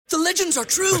The legends are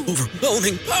true.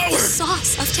 Overwhelming power!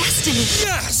 Sauce of destiny.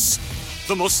 Yes!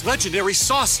 The most legendary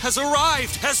sauce has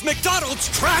arrived as McDonald's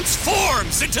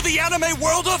transforms into the anime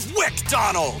world of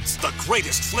WickDonald's. The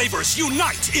greatest flavors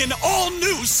unite in all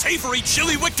new savory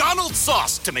chili McDonald's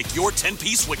sauce to make your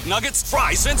 10-piece Wick Nuggets,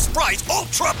 fries, and Sprite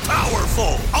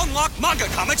ultra-powerful. Unlock manga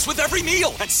comics with every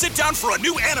meal and sit down for a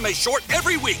new anime short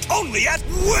every week only at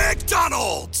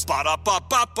WickDonald's.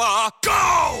 Ba-da-ba-ba-ba,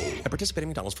 go! At participating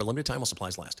McDonald's for a limited time while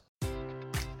supplies last.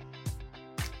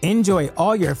 Enjoy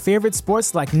all your favorite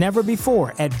sports like never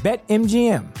before at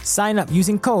BetMGM. Sign up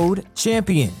using code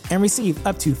CHAMPION and receive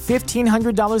up to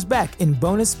 $1,500 back in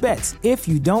bonus bets if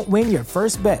you don't win your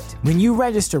first bet. When you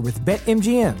register with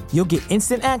BetMGM, you'll get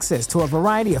instant access to a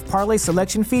variety of parlay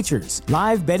selection features,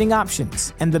 live betting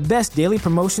options, and the best daily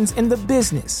promotions in the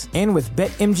business. And with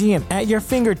BetMGM at your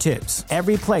fingertips,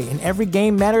 every play and every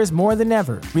game matters more than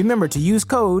ever. Remember to use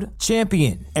code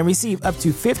CHAMPION and receive up to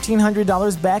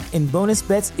 $1,500 back in bonus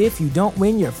bets if you don't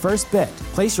win your first bet.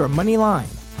 Place your money line,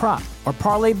 prop, or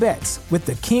parlay bets with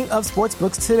the king of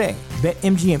sportsbooks today.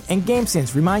 BetMGM and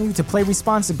GameSense remind you to play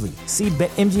responsibly. See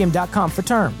BetMGM.com for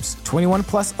terms. 21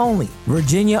 plus only.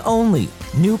 Virginia only.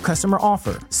 New customer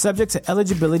offer. Subject to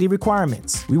eligibility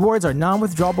requirements. Rewards are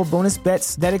non-withdrawable bonus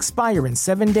bets that expire in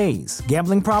 7 days.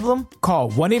 Gambling problem? Call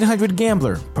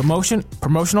 1-800-GAMBLER.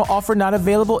 Promotional offer not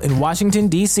available in Washington,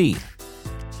 D.C.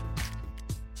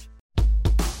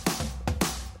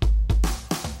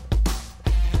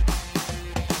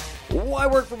 Why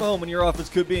work from home when your office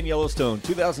could be in Yellowstone?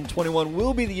 2021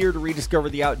 will be the year to rediscover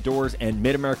the outdoors, and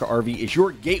Mid-America RV is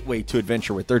your gateway to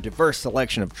adventure with their diverse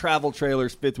selection of travel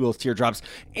trailers, fifth wheels, teardrops,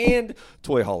 and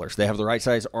toy haulers. They have the right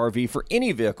size RV for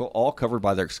any vehicle, all covered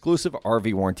by their exclusive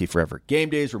RV warranty forever. Game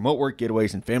days, remote work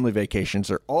getaways, and family vacations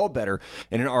are all better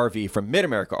in an RV from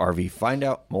Mid-America RV. Find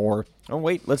out more. Oh,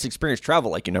 wait, let's experience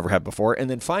travel like you never have before, and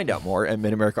then find out more at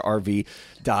midamericarv.com.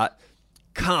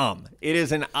 It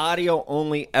is an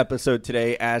audio-only episode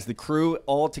today as the crew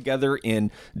all together in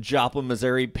Joplin,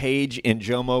 Missouri. Paige in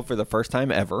Jomo for the first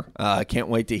time ever. Can't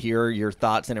wait to hear your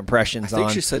thoughts and impressions. I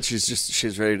think she said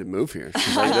she's ready to move here.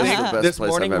 She's like, this is the best this place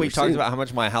morning I've ever we talked seen. about how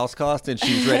much my house cost, and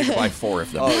she's ready to buy 4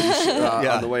 of them.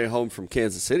 On the way home from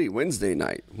Kansas City Wednesday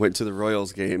night, went to the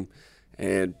Royals game,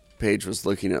 and Paige was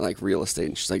looking at like real estate,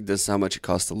 and she's like, "This is how much it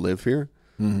costs to live here."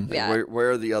 Mm-hmm. Yeah.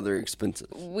 Where are the other expenses?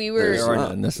 We were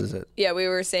And this is it. Yeah, we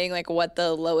were saying like what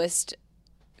the lowest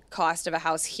cost of a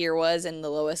house here was and the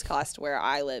lowest cost where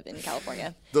I live in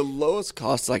California. The lowest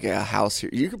cost like a house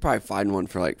here, you could probably find one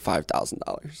for like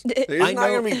 $5,000. It's not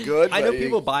gonna be good. I know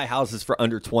people buy houses for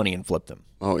under 20 and flip them.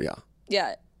 Oh yeah.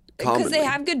 Yeah. Because they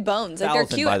have good bones. Like they're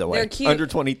cute. By the way. They're cute. Under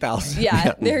 20,000.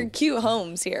 Yeah, they're cute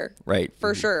homes here. Right.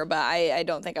 For sure. But I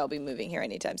don't think I'll be moving here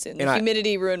anytime soon. The And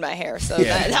humidity ruined my hair. So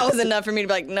that was enough for me to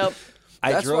be like, nope.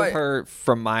 I drove her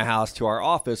from my house to our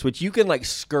office, which you can like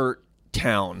skirt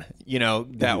town,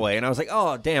 that way. And I was like,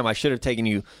 oh, damn, I should have taken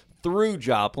you through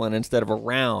Joplin instead of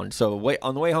around. So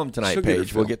on the way home tonight,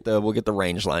 Paige, we'll get the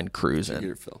range line cruise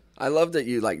in. I love that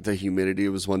you like the humidity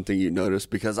was one thing you noticed,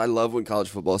 because I love when college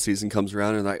football season comes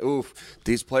around and like, oof,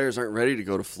 these players aren't ready to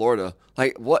go to Florida.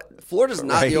 Like what? Florida's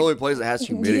not the only place that has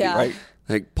humidity, right?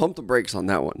 Like pump the brakes on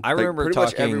that one. I remember pretty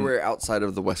talking, much everywhere outside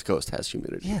of the West Coast has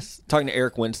humidity. Yes, talking to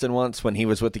Eric Winston once when he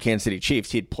was with the Kansas City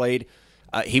Chiefs. He had played.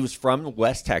 He was from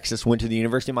West Texas, went to the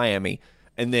University of Miami,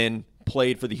 and then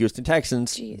played for the Houston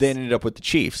Texans, then ended up with the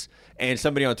Chiefs. And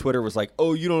somebody on Twitter was like,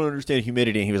 oh, you don't understand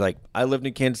humidity. And he was like, I lived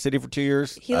in Kansas City for 2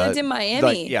 years. He lived in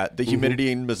Miami. The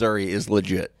humidity in Missouri is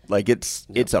legit. Like,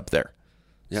 it's up there.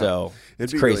 Yeah. So,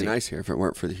 it'd be crazy. really nice here if it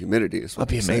weren't for the humidity. That'd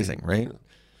be amazing, right? Yeah.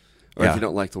 Or if you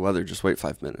don't like the weather, just wait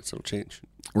 5 minutes. It'll change.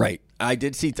 Right. I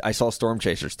saw storm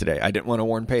chasers today. I didn't want to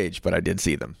warn Paige, but I did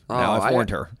see them. Now I've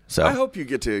warned her. So I hope you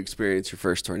get to experience your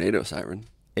first tornado siren.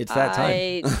 It's that time.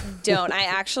 I don't. I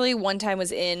actually one time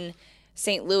was in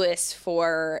St. Louis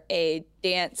for a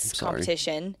dance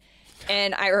competition.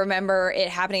 And I remember it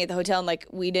happening at the hotel, and like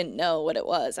we didn't know what it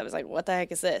was. I was like, what the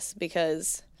heck is this?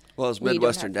 Because as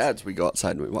Midwestern dads, we go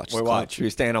outside and we watch. We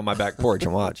stand on my back porch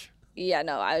and watch. Yeah,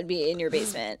 no, I would be in your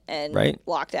basement and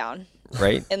locked down.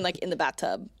 Right. And like in the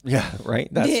bathtub. Yeah, right.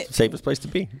 That's the safest place to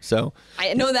be. So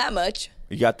I know that much.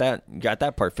 You got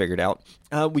that part figured out.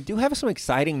 We do have some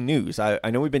exciting news. I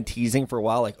know we've been teasing for a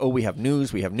while, like, oh, we have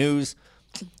news. We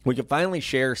can finally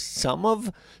share some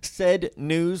of said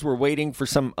news. We're waiting for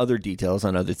some other details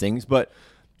on other things. But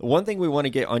one thing we want to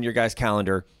get on your guys'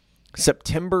 calendar,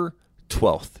 September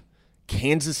 12th,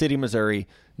 Kansas City, Missouri,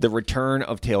 the return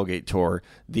of Tailgate Tour.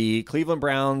 The Cleveland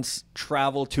Browns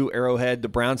travel to Arrowhead. The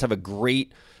Browns have a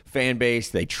great fan base.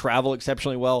 They travel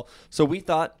exceptionally well. So we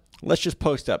thought, let's just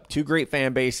post up 2 great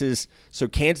fan bases. So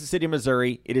Kansas City,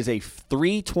 Missouri, it is a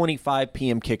 3:25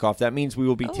 p.m. kickoff. That means we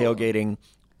will be tailgating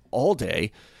all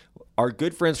day. Our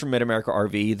good friends from Mid-America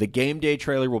RV, the game day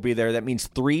trailer will be there. That means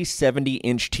 3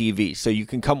 70-inch TVs. So you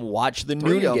can come watch the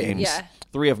noon games. Yeah.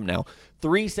 3 of them now.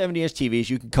 3 70-inch TVs.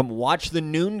 You can come watch the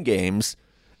noon games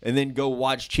and then go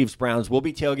watch Chiefs-Browns. We'll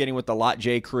be tailgating with the Lot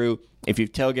J crew. If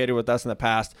you've tailgated with us in the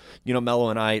past, Mello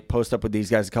and I post up with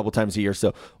these guys a couple times a year.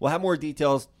 So we'll have more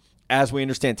details as we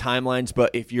understand timelines.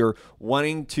 But if you're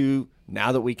wanting to,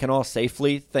 now that we can all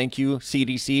safely, thank you,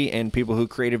 CDC and people who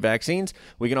created vaccines,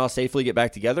 we can all safely get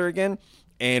back together again.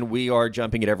 And we are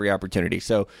jumping at every opportunity.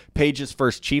 So Paige's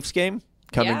first Chiefs game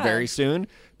coming very soon.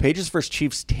 Paige's first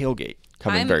Chiefs tailgate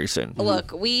coming very soon.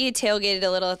 Look, we tailgated a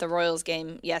little at the Royals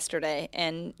game yesterday,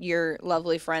 and your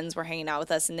lovely friends were hanging out with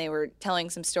us, and they were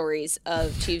telling some stories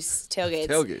of Chiefs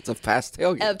tailgates. Of past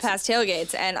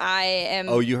tailgates. And I am...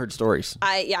 Oh, you heard stories.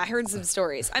 I heard some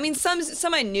stories. I mean,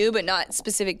 some I knew, but not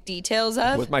specific details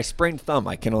of. With my sprained thumb,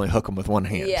 I can only hook them with one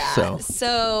hand. Yeah.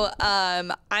 So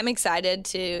I'm excited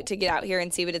to get out here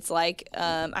and see what it's like.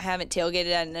 I haven't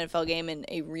tailgated at an NFL game in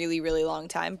a really, really long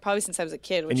time, probably since I was a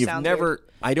kid, which sounds weird.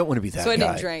 I don't want to be that so guy. I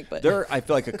didn't drink, but I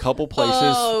feel like a couple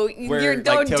places where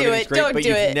don't do it. Great, don't but do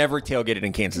you've it. never tailgated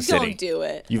in Kansas City. Don't do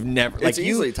it. You've never. It's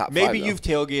easily top 5, maybe though. you've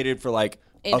tailgated for like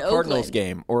in a Cardinals Oakland.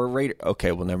 game or a Raider.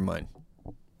 Okay, well, never mind.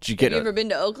 Did Have you ever been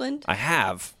to Oakland? I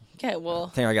have. Okay,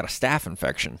 well. I think I got a staph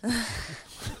infection.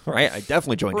 Right? I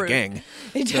definitely joined the gang.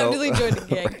 I definitely joined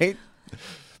the gang. Right?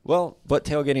 Well, but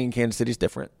tailgating in Kansas City is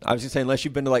different. I was just saying, unless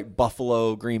you've been to like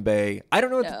Buffalo, Green Bay. I don't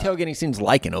know what the tailgating scene's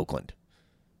like in Oakland.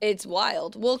 It's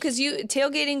wild. Well, because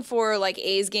tailgating for like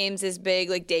A's games is big,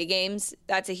 like day games.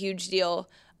 That's a huge deal,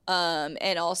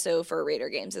 and also for Raider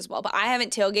games as well. But I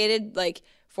haven't tailgated like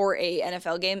for a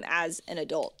NFL game as an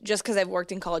adult, just because I've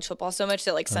worked in college football so much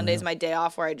that like Sunday's my day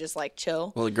off where I just like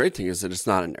chill. Well, the great thing is that it's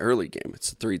not an early game;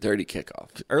 it's a 3:30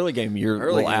 kickoff. Early game,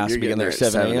 your little ass you're being getting there at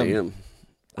 7 a.m.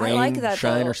 I like that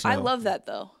shine, though. or snow. I love that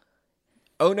though.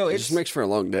 Oh no, It it just makes for a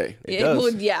long day. It does.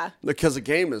 Would, yeah. Because the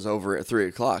game is over at 3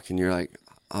 o'clock, and you're like,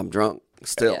 I'm drunk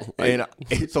still. Yeah. Like, and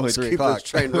it's only let's 3 keep o'clock. this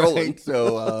train rolling. Right?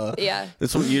 So Yeah.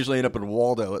 this will usually end up in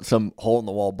Waldo at some hole in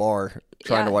the wall bar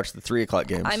trying to watch the 3 o'clock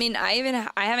games. I mean, I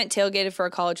haven't tailgated for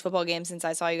a college football game since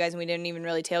I saw you guys, and we didn't even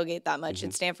really tailgate that much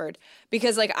at Stanford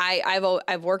because like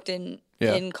I've worked in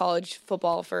college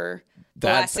football for the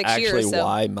last 6 years. That's actually so.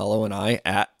 why Mello and I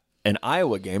at an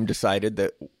Iowa game decided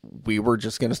that we were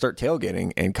just going to start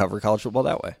tailgating and cover college football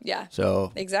that way. Yeah.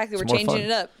 So exactly, we're it's more changing fun.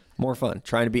 it up. More fun,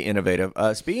 trying to be innovative.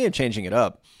 Speaking of changing it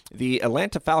up, the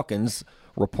Atlanta Falcons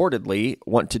reportedly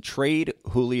want to trade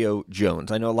Julio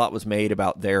Jones. I know a lot was made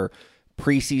about their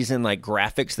preseason like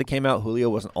graphics that came out. Julio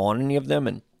wasn't on any of them,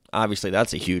 and obviously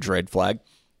that's a huge red flag.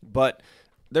 But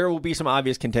there will be some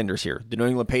obvious contenders here. The New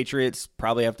England Patriots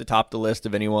probably have to top the list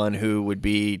of anyone who would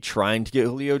be trying to get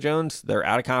Julio Jones. They're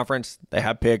out of conference. They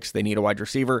have picks. They need a wide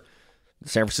receiver. The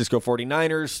San Francisco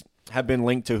 49ers have been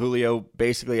linked to Julio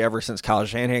basically ever since Kyle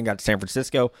Shanahan got to San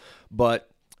Francisco. But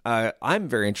I'm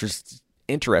very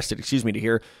interested to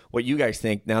hear what you guys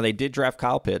think. Now, they did draft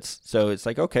Kyle Pitts, so it's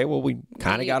like, okay, well, we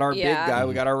kind of got our big guy.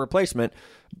 We got our replacement.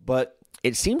 But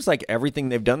it seems like everything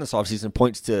they've done this offseason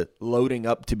points to loading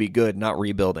up to be good, not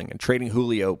rebuilding. And trading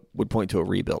Julio would point to a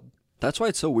rebuild. That's why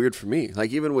it's so weird for me.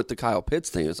 Like, even with the Kyle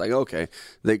Pitts thing, it's like, okay,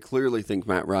 they clearly think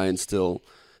Matt Ryan still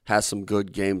has some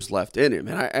good games left in him.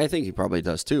 And I think he probably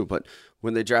does too. But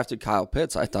when they drafted Kyle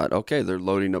Pitts, I thought, okay, they're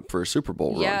loading up for a Super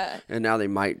Bowl run. And now they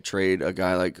might trade a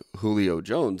guy like Julio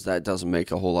Jones. That doesn't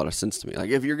make a whole lot of sense to me. Like,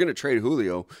 if you're going to trade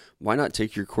Julio, why not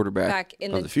take your quarterback Back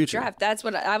in of the future? draft. That's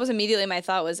what I was immediately, my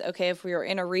thought was, okay, if we were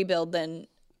in a rebuild, then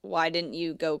why didn't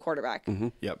you go quarterback? Mm-hmm.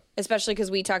 Yep. Especially because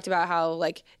we talked about how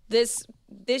like this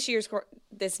next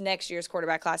year's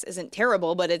quarterback class isn't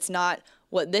terrible, but it's not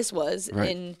what this was.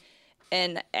 Right.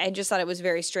 And I just thought it was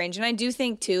very strange. And I do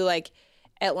think too, like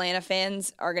Atlanta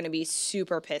fans are going to be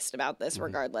super pissed about this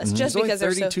regardless, just He's because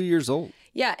only they're 32 years old.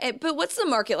 Yeah, but what's the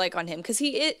market like on him? Because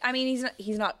he's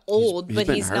not old, He's but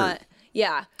been he's hurt. not.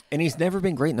 Yeah. And he's never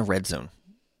been great in the red zone.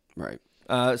 Right.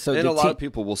 So And the a lot of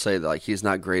people will say that like he's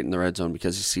not great in the red zone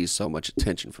because he sees so much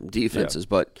attention from defenses,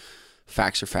 but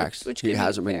facts are facts. Which He could be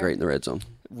hasn't been fair. great in the red zone.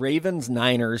 Ravens,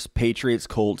 Niners, Patriots,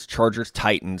 Colts, Chargers,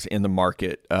 Titans in the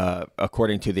market,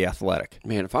 according to The Athletic.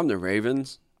 Man, if I'm the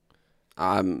Ravens,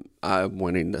 I'm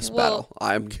winning this Well- battle.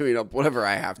 I'm giving up whatever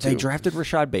I have to. They drafted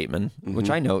Rashad Bateman, which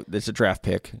I know is a draft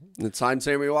pick. And signed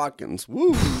Sammy Watkins.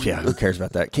 Woo! Yeah, who cares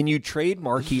about that? Can you trade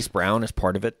Marquise Brown as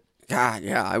part of it? God,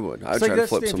 yeah, I would. I would It's try like to that's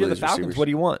flip if some you're of the these Falcons, receivers. what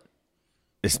do you want?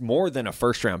 it's more than a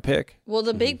first-round pick. Well,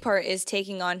 the big part is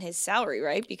taking on his salary,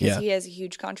 right? Because he has a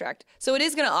huge contract. So it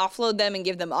is going to offload them and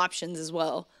give them options as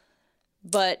well.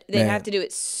 But they have to do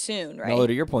it soon, right? No,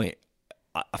 to your point,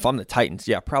 if I'm the Titans,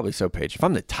 probably so, Paige. If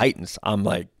I'm the Titans, I'm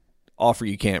like, offer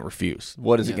you can't refuse.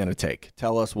 What is it going to take?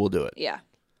 Tell us, we'll do it. Yeah.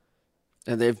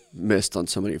 And they've missed on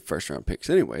so many first-round picks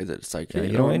anyway that it's like,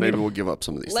 maybe we'll give up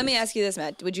some of these Let me ask you this,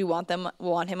 Matt. Would you want him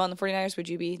on the 49ers? Would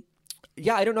you be?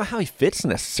 Yeah, I don't know how he fits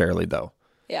necessarily, though.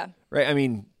 Yeah. Right? I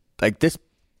mean, like this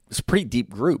is a pretty deep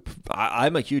group.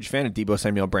 I'm a huge fan of Deebo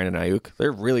Samuel, Brandon Ayuk.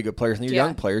 They're really good players, and they're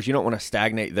young players. You don't want to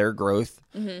stagnate their growth.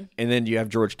 Mm-hmm. And then you have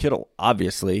George Kittle,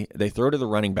 obviously. They throw to the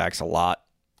running backs a lot.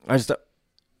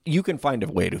 You can find a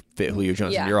way to fit Julio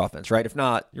Jones in your offense, right? If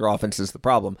not, your offense is the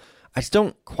problem. I just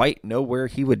don't quite know where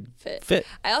he would fit.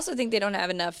 I also think they don't have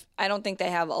enough. I don't think they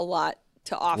have a lot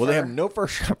to offer. Well, they have no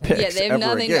first-round picks. Yeah, they have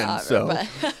nothing to offer. So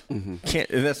can't.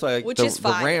 And that's why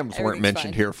the Rams weren't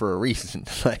mentioned here for a reason.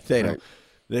 Like they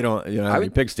don't have any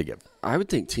picks to give. I would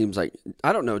think teams like,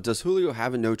 I don't know. Does Julio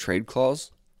have a no trade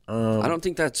clause? I don't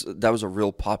think that was a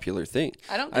real popular thing.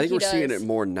 I think we're seeing it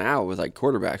more now with like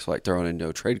quarterbacks like throwing in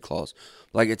no trade clause.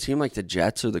 Like a team like the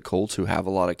Jets or the Colts who have a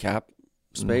lot of cap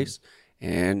space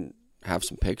and have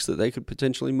some picks that they could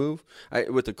potentially move.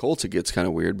 With the Colts, it gets kind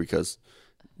of weird because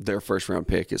their first-round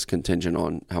pick is contingent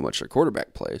on how much their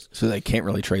quarterback plays. So they can't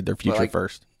really trade their future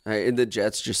first. And the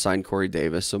Jets just signed Corey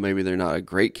Davis, so maybe they're not a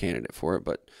great candidate for it.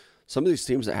 But some of these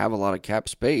teams that have a lot of cap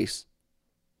space,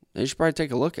 they should probably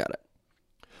take a look at it.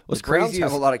 The Browns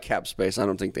have a lot of cap space. I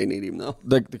don't think they need him, though.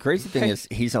 The crazy thing is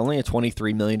he's only a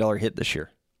 $23 million hit this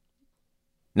year.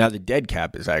 Now, the dead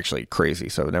cap is actually crazy,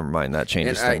 so never mind. That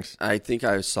changes things. I think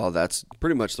I saw that's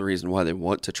pretty much the reason why they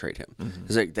want to trade him.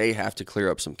 Is like they have to clear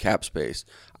up some cap space.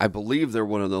 I believe they're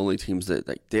one of the only teams that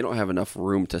they don't have enough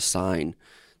room to sign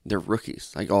their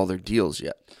rookies, like all their deals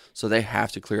yet. So they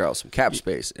have to clear out some cap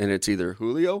space, and it's either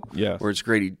Julio or it's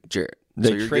Grady Jarrett.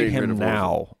 They trade him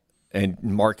now and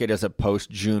mark it as a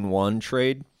post-June 1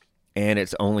 trade, and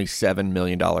it's only $7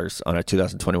 million on a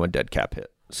 2021 dead cap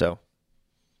hit. So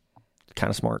kind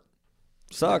of smart.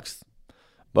 Sucks.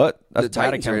 But that's the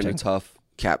Titans are in a tough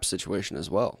cap situation as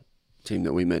well. Team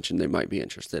that we mentioned, they might be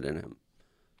interested in him.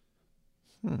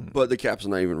 But the cap's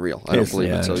not even real. I don't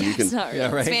believe it. So you can. It's not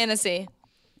real. It's fantasy.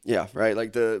 Yeah, right.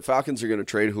 Like the Falcons are going to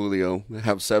trade Julio,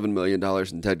 have $7 million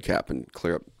in dead cap, and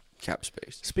clear up cap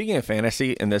space. Speaking of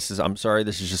fantasy, and this is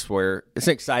just where it's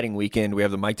an exciting weekend. We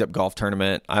have the Mic'd Up Golf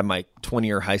Tournament. I have my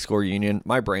 20-year high school reunion.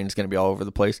 My brain's going to be all over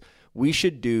the place. We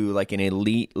should do like an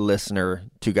elite listener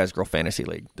 2 Guys Girl Fantasy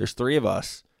League. There's 3 of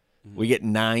us. We get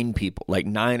 9 people, like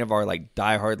 9 of our like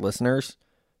diehard listeners,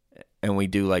 and we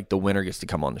do like the winner gets to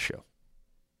come on the show.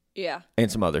 Yeah.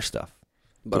 And some other stuff.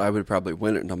 But I would probably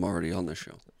win it, and I'm already on the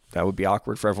show. That would be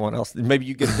awkward for everyone else. Maybe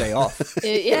you get a day off.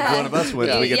 Yeah. If one of us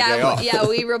wins, we get a day off. Yeah,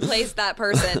 we replace that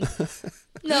person.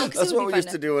 No, that's what we used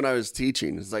to do when I was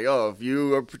teaching. It's like, if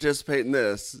you participate in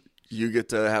this, you get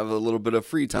to have a little bit of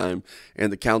free time,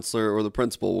 and the counselor or the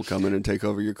principal will come in and take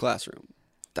over your classroom.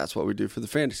 That's what we do for the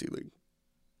fantasy league.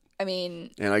 I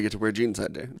mean, and I get to wear jeans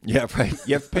that day. Yeah, right.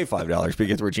 You have to pay $5, but you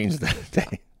get to wear jeans that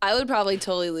day. I would probably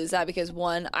totally lose that because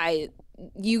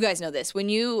you guys know this.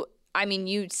 You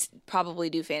probably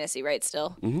do fantasy, right?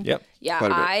 Still, Yep. Yeah,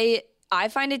 I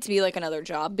find it to be like another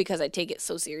job because I take it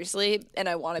so seriously and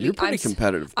I want to be. You're pretty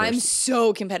competitive. I'm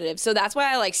so competitive. So that's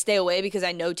why I like stay away because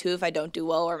I know too if I don't do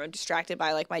well or I'm distracted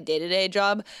by like my day-to-day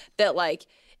job that like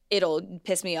it'll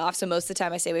piss me off. So most of the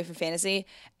time I stay away from fantasy.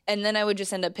 And then I would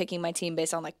just end up picking my team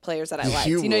based on like players that I like.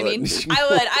 You know what I mean? I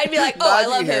would. I'd be like, I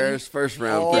love Harris, him. First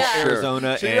round for sure.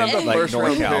 Arizona she'd and have the like first North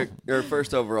round Cal. pick, or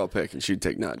first overall pick, and she'd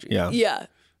take Najee. Yeah.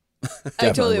 I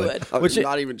totally would. I'm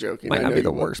not even joking. Might not be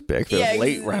the worst pick. It was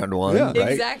late round 1, right?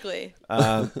 Exactly.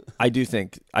 I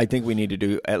think we need to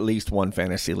do at least one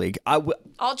fantasy league.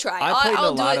 I'll try. I played in a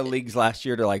lot of leagues last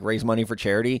year to like raise money for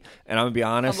charity, and I'm gonna be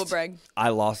honest. Humble brag. I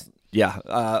lost. Yeah,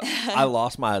 I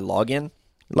lost my login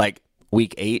like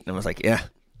week 8, and I was like,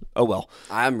 oh well.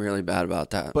 I'm really bad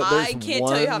about that. But I can't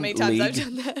tell you how many times I've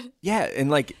done that. Yeah, and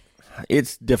like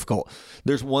it's difficult.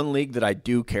 There's one league that I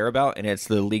do care about, and it's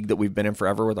the league that we've been in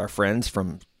forever with our friends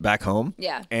from back home.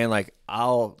 Yeah. And like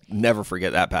I'll never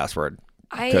forget that password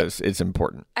because it's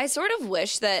important. I sort of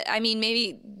wish that,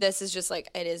 maybe this is just like,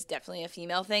 it is definitely a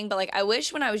female thing, but like I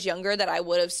wish when I was younger that I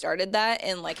would have started that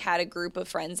and like had a group of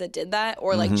friends that did that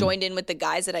or like joined in with the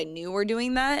guys that I knew were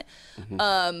doing that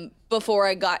before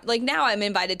I got, like now I'm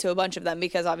invited to a bunch of them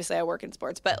because obviously I work in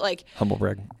sports, but like. Humble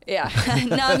brag. Yeah.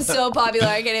 Now I'm so popular.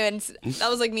 I can't even, that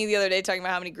was like me the other day talking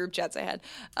about how many group chats I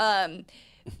had.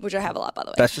 Which I have a lot, by the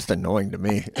way. That's just annoying to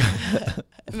me. I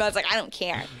was like, I don't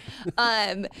care.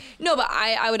 No, but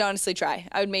I would honestly try.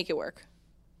 I would make it work.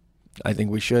 I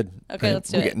think we should. Okay, let's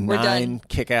do it. We get We're 9 done.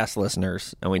 kick-ass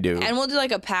listeners, and we do. And we'll do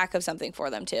like a pack of something for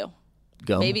them too.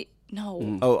 Gum? Maybe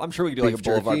no. Oh, I'm sure we could do like a Beef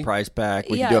jerky? Boulevard Prize pack.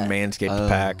 We could do a Yeah. Manscaped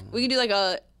pack. We could do like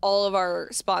all of our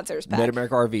sponsors pack.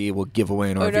 Mid-America RV will give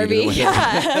away an Or RV. to the winner.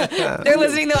 Yeah. They're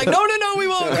listening. They're like, no, we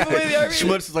won't give away the RV.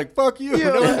 Schmutz is like, fuck you. We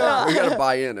gotta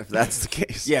buy in if that's the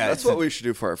case. Yeah, that's it's what we should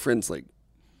do for our friends league.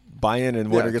 Buy in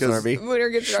and winner gets an 'cause RV. Winner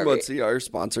gets an RV. Schmutzy, our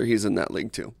sponsor, he's in that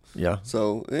league too. Yeah.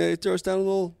 So it throws down a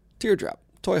little teardrop,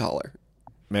 toy hauler.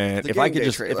 Man, The if I game could day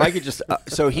just, trailer. if I could just,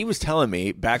 so he was telling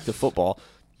me back to football,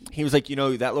 he was like,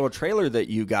 that little trailer that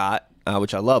you got,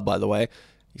 which I love, by the way,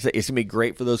 he said it's gonna be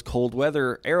great for those cold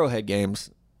weather Arrowhead games.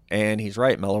 And he's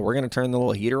right, Mello. We're gonna turn the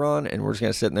little heater on, and we're just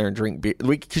gonna sit in there and drink beer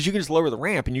because you can just lower the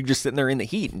ramp, and you can just sit in there in the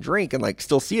heat and drink, and like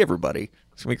still see everybody.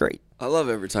 It's gonna be great. I love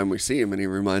every time we see him, and he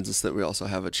reminds us that we also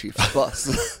have a Chiefs bus.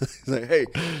 He's like, hey,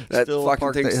 that Still fucking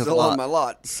parked thing's at his still lot. on my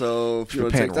lot. So if you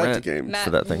want to paying take that to rent. game, Matt,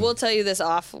 for that thing. we'll tell you this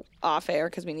off air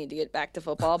because we need to get back to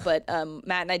football. But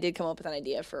Matt and I did come up with an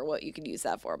idea for what you could use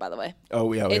that for. By the way,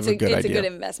 Oh yeah, we it's have a good it's idea. a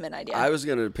good investment idea. I was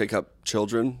gonna pick up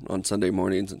children on Sunday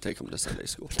mornings and take them to Sunday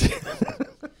school.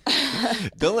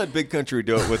 Don't let Big Country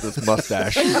do it with his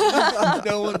mustache.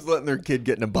 No one's letting their kid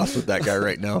get in a bus with that guy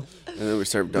right now. And then we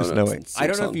served donuts. There's no way. and I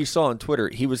don't know if sing you saw on Twitter,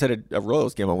 he was at a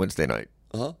Royals game on Wednesday night.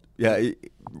 Uh-huh. Yeah,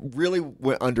 it really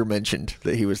went undermentioned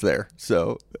that he was there.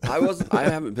 So I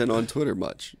haven't been on Twitter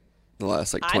much the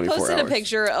last like I 24 posted hours. a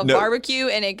picture of No. barbecue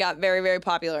and it got very, very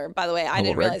popular. By the way, I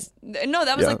didn't brag. realize. No,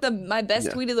 that was Yeah. like my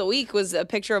best tweet of the week was a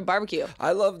picture of barbecue.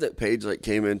 I love that Paige like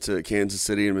came into Kansas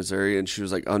City and Missouri, and she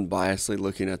was like unbiasedly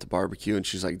looking at the barbecue, and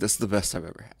she's like, "This is the best I've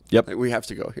ever had. Yep. Like, we have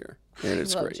to go here, and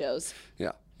it's Love great. Joe's.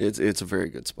 Yeah, it's a very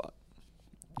good spot.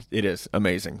 it is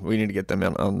amazing. We need to get them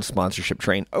on the sponsorship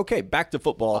train. Okay, back to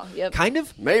football. Oh, yep. Kind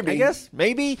of. Maybe. I guess.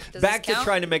 Maybe. Does Back this to count?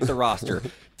 trying to make the roster.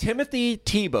 Timothy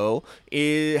Tebow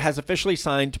has officially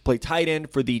signed to play tight end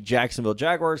for the Jacksonville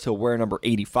Jaguars. He'll wear number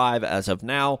 85 as of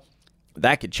now.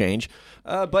 That could change.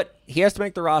 But he has to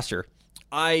make the roster.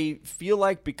 I feel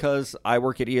like because I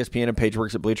work at ESPN and Paige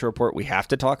works at Bleacher Report, we have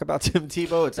to talk about Tim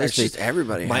Tebow. It's actually just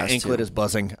everybody My has anklet to. is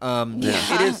buzzing.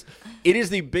 It is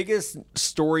the biggest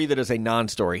story that is a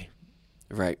non-story.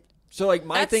 Right. So like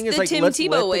my That's thing is the like Tim let's Tebow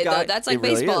let the way, guy, though. That's like it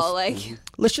really baseball. is. Like,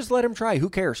 Let's just let him try. Who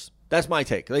cares? That's my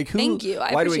take. Like who? thank you.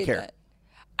 I why do we appreciate care? that.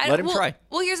 Let him try.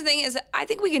 Well, here's the thing: is I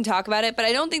think we can talk about it, but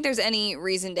I don't think there's any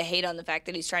reason to hate on the fact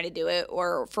that he's trying to do it,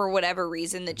 or for whatever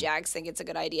reason the Jags think it's a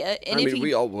good idea. And I if mean,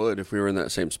 we all would if we were in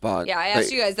that same spot. yeah, I asked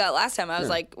Like, you guys that last time. I was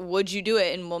like, "Would you do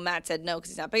it?" And well, Matt said no because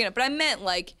he's not big enough. But I meant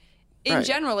like in Right.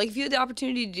 general, like if you had the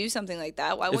opportunity to do something like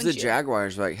that, why If wouldn't the you?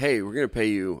 Jaguars were like, hey, we're going to pay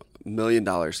you $1 million,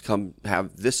 come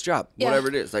have this job, Yeah. whatever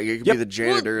it is. Like, it could Yep. be the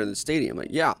janitor in the stadium. Like,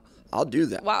 yeah, I'll do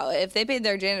that. Wow, if they paid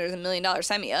their janitors $1 million,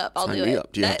 sign me up. I'll Sign do me it.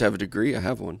 up. Do you have to have a degree? I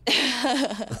have one.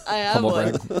 I have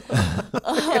one.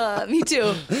 Me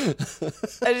too.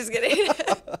 I'm just kidding.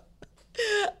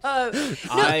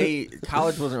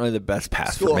 College wasn't really the best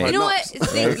path School for me. hard You know what?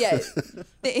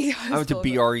 knocks. I went to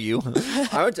BRU,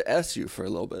 I went to SU for a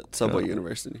little bit, Subway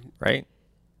University. right?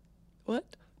 What?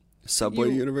 Subway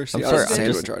University? I'm I was sorry. a I'm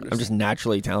sandwich just, artist. I'm just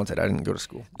naturally talented. I didn't go to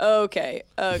school. Okay.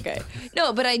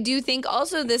 No, but I do think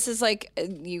also this is like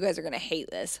you guys are gonna hate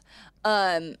this.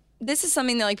 This is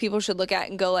something that like people should look at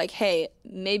and go like, hey,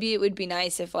 maybe it would be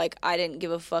nice if like I didn't give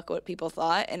a fuck what people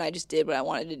thought and I just did what I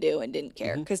wanted to do and didn't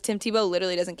care. Because Tim Tebow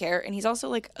literally doesn't care, and he's also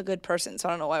like a good person. So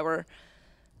I don't know why we're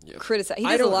criticizing. He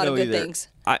I does a don't lot of know good either. things.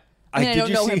 I mean, I did don't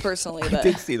you know him see- personally, I but-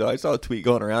 did see though. I saw a tweet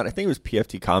going around. I think it was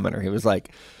PFT commenter. He was like,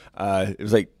 it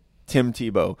was like Tim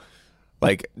Tebow,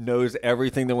 like knows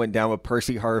everything that went down with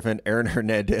Percy Harvin, Aaron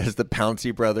Hernandez, the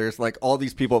Pouncey brothers, like all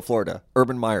these people at Florida.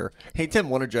 Urban Meyer. Hey Tim,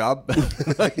 want a job?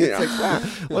 Like, it's like, wow,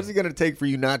 what's it going to take for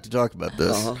you not to talk about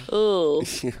this? Ooh.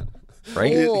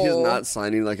 Right? He's not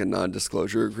signing like a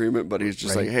non-disclosure agreement, but he's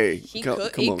just Right. like, hey, He come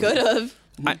could. come He over. could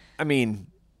have. I mean,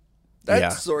 That yeah.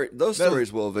 story, those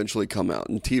stories will eventually come out,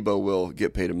 and Tebow will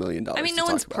get paid $1 million. I mean, to no talk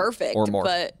one's about it. perfect, Or more.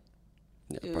 but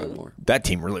Yeah, probably more. That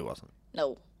team really wasn't.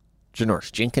 no.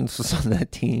 Janoris Jenkins was on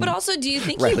that team. But also, do you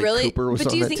think Riley he really? Cooper was But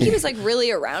on do you that think team. he was like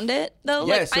really around it though?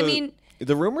 Yeah, Like, I so mean,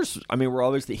 the rumors, were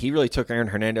always that he really took Aaron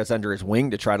Hernandez under his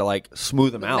wing to try to like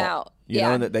smooth him out. You know,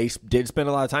 Yeah. and that they did spend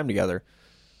a lot of time together.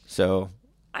 So,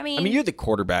 I mean, you're the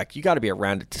quarterback. You got to be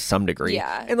around it to some degree.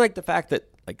 Yeah. And like the fact that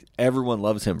like everyone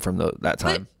loves him from that But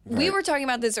time. we were talking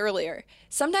about this earlier.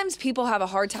 Sometimes people have a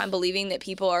hard time believing that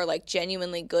people are like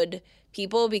genuinely good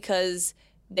people because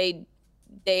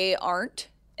they aren't.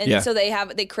 And Yeah. so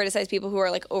they criticize people who are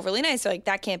like overly nice. So like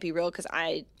that can't be real because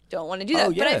I don't want to do that. Oh,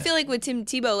 yeah. But I feel like with Tim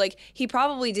Tebow, like he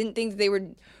probably didn't think they were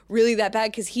really that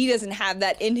bad because he doesn't have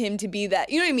that in him to be that.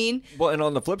 You know what I mean? Well, and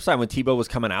on the flip side, when Tebow was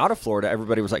coming out of Florida,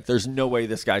 everybody was like, there's no way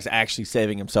this guy's actually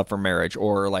saving himself from marriage,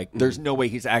 or like, there's no way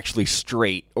he's actually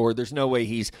straight, or there's no way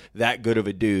he's that good of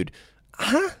a dude.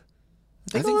 I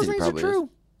think all those things are true.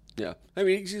 Yeah. I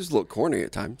mean, he's a little corny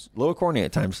at times. A little corny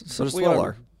at times. So Just we all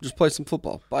are. Just play some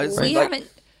football.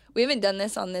 We haven't done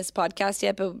this on this podcast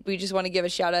yet, but we just want to give a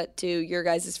shout out to your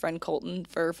guys' friend Colton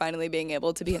for finally being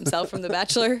able to be himself from The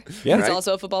Bachelor. Yeah. He's Right.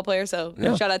 also a football player, so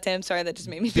shout out to him. Sorry, that just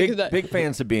made me think of that. Big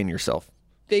fans of being yourself.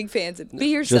 Big fans of be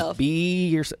yourself. Just be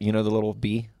yourself. You know the little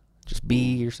bee? Just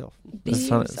be yourself. It's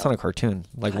on a cartoon,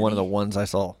 like one of the ones I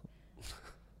saw.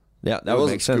 Yeah, that would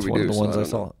make sense. One of the ones I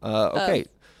saw. Okay.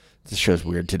 This show's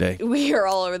weird today. We are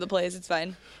all over the place. It's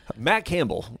fine. Matt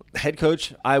Campbell, head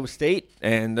coach, Iowa State,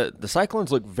 and the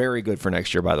Cyclones look very good for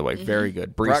next year, by the way. Very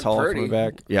good. Brees Brock Hall Purdy. coming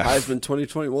back. Yeah. Heisman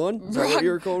 2021. Is that what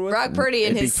you were going with? Brock Purdy in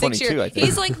It'd be his 6 year. 22, I think.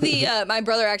 He's like the. My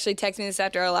brother actually texted me this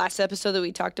after our last episode that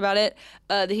we talked about it.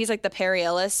 That he's like the Perry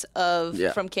Ellis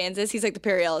from Kansas. He's like the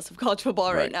Perry Ellis of college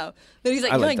football right now. Then he's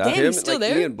like, you're like, that. damn, he's still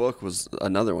there. Ian Book was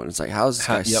another one. It's like, how's this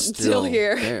guy Still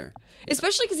here. there?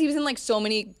 Especially because he was in like so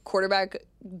many quarterback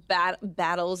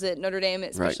battles at Notre Dame,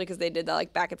 especially because they did that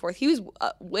like back and forth. He was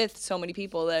with so many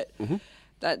people that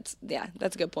that's a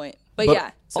good point. But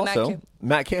yeah, so also,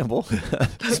 Matt Campbell,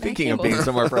 speaking of being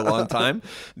somewhere for a long time,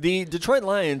 the Detroit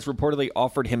Lions reportedly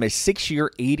offered him a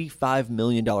 6-year, $85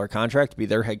 million contract to be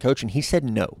their head coach, and he said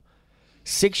no.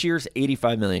 6 years,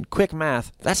 $85 million. Quick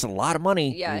math, that's a lot of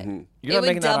money. Yeah, You're not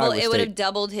making that at Iowa It would have State.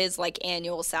 doubled his like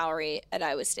annual salary at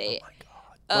Iowa State. Oh my God.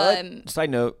 But, side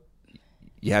note,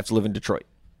 you have to live in Detroit.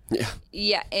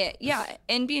 Yeah,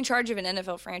 and be in charge of an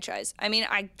NFL franchise. I mean,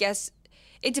 I guess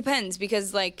it depends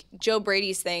because like Joe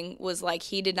Brady's thing was like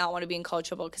he did not want to be in college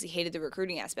football because he hated the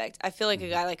recruiting aspect. I feel like a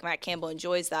guy like Matt Campbell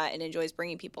enjoys that and enjoys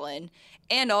bringing people in,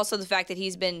 and also the fact that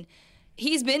he's been.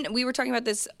 We were talking about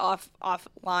this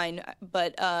offline,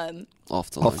 but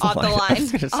Off the line.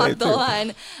 off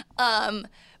the line.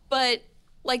 But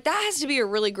like that has to be a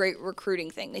really great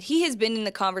recruiting thing that he has been in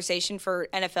the conversation for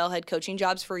NFL head coaching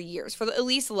jobs for years, for at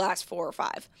least the last 4 or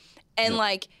 5. And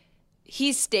like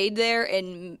he stayed there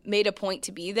and made a point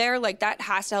to be there. Like that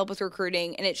has to help with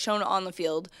recruiting and it's shown on the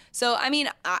field. So, I mean,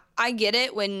 I get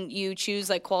it when you choose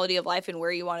like quality of life and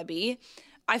where you want to be.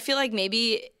 I feel like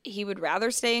maybe he would rather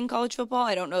stay in college football.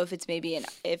 I don't know if it's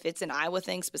if it's an Iowa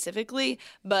thing specifically,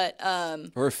 but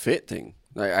or a fit thing.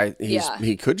 Like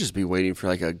he could just be waiting for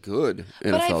like a good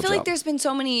NFL But I feel job. like there's been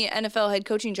so many NFL head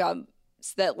coaching jobs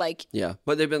that like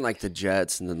but they've been like the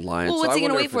Jets and the Lions. Well, what's he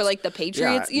gonna wait for? Like the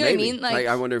Patriots? You know what I mean? Like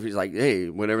I wonder if he's like, hey,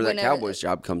 whenever that Cowboys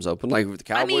job comes open, like if the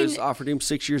Cowboys offered him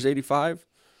 6 years, 85.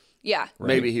 Yeah.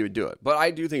 Maybe he would do it. But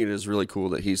I do think it is really cool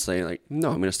that he's saying, like, no,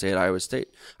 I'm going to stay at Iowa State.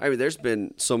 I mean, there's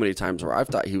been so many times where I've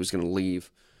thought he was going to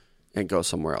leave and go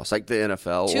somewhere else, like the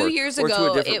NFL 2 years or to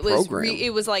ago, a different program.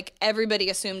 it was like everybody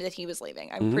assumed that he was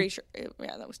leaving. I'm pretty sure.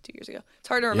 Yeah, that was 2 years ago. It's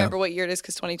hard to remember what year it is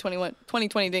because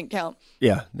 2020 didn't count.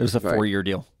 Yeah, it was a 4-year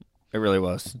deal. It really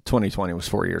was. 2020 was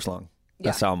 4 years long.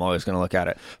 That's how I'm always going to look at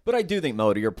it. But I do think,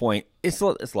 Mo, to your point, it's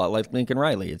a lot like Lincoln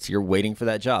Riley. It's you're waiting for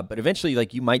that job. But eventually,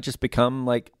 like, you might just become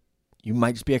like, you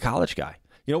might just be a college guy.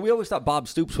 You know, we always thought Bob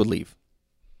Stoops would leave.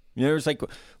 You know, it's like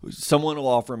someone will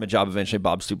offer him a job eventually.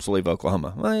 Bob Stoops will leave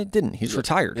Oklahoma. Well, he didn't. He's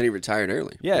retired. And he retired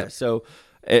early. Yeah. So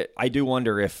I do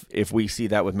wonder if we see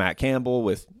that with Matt Campbell,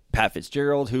 with Pat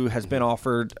Fitzgerald, who has been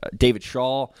offered, David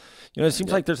Shaw. You know, it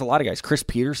seems like there's a lot of guys. Chris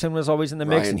Peterson was always in the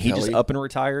mix, Brian and he Kelly. just up and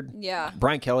retired. Yeah.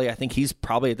 Brian Kelly, I think he's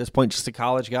probably at this point just a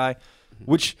college guy,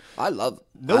 which I love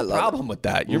problem with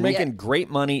that. You're making great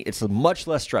money. It's much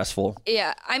less stressful.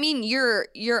 Yeah, I mean,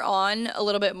 you're on a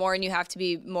little bit more, and you have to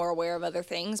be more aware of other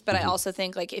things. But I also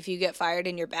think like if you get fired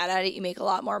and you're bad at it, you make a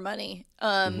lot more money.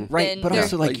 Right, but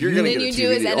also like you're gonna than get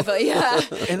you a do TV as deal. NFL.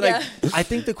 Yeah, And like, I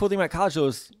think the cool thing about college though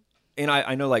is, and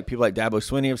I know like people like Dabo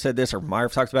Swinney have said this, or Meyer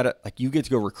have talked about it. Like, you get to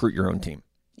go recruit your own team.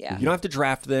 Yeah. You don't have to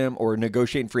draft them or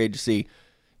negotiate in free agency.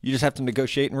 You just have to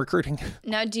negotiate in recruiting.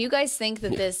 Now, do you guys think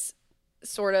that this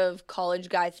sort of college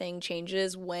guy thing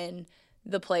changes when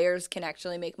the players can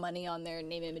actually make money on their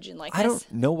name, image, and likeness? I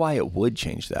don't know why it would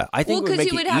change that. I think it would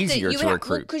make it easier to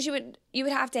recruit. Because you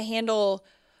would have to handle,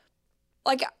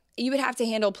 like, you would have to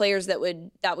handle players that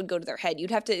would go to their head.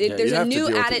 You'd have to. Yeah, there's you'd a have to new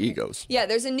deal with added the egos. Yeah,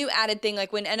 there's a new added thing.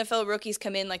 Like when NFL rookies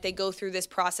come in, like they go through this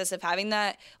process of having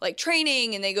that like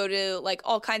training, and they go to like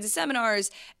all kinds of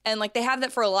seminars, and like they have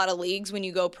that for a lot of leagues when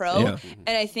you go pro. Yeah.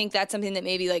 And I think that's something that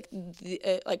maybe like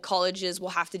like colleges will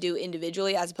have to do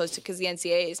individually, as opposed to because the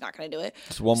NCAA is not going to do it.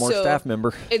 It's one more So staff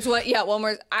member. It's one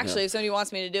more. Actually, if somebody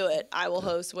wants me to do it, I will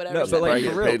host whatever. No, but like, Probably for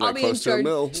get real. paid I'll like be in close to $1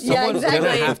 million. charge. Yeah, Someone's exactly.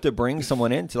 gonna have to bring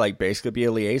someone in to like basically be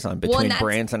a liaison between that's-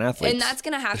 brands and athletes. And that's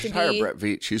going to have to Hire be Brett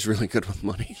Veach. She's really good with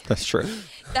money. That's true.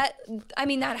 that. I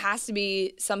mean, that has to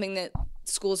be something that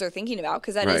schools are thinking about,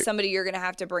 because that Right. is somebody you're going to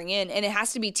have to bring in, and it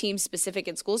has to be team specific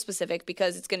and school specific,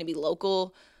 because it's going to be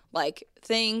local like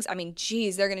things. I mean,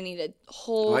 geez, they're going to need a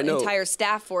whole I know. entire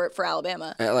staff for it for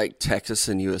Alabama. At like Texas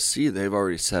and USC, they've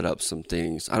already set up some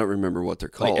things. I don't remember what they're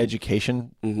called. Like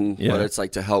education. Yeah. But it's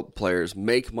like to help players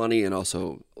make money and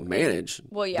also manage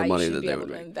Well, yeah, the money you should that be they able would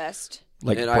to make. invest.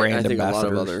 Like And brand I think a lot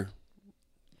of ambassadors. other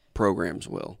programs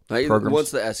will. Like, Programs.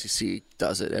 once the SEC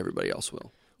does it, everybody else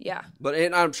will. Yeah. But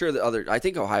and I'm sure the other. I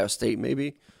think Ohio State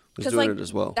maybe was Because doing like it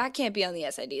as well. that can't be on the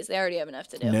SIDs. They already have enough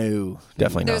to do. No,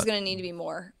 definitely There's not. going to need to be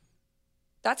more.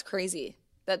 That's crazy.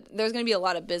 That there's going to be a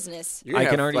lot of business. You're gonna I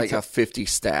can have already like tell- a 50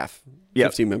 staff, Yeah.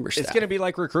 50 member staff. It's going to be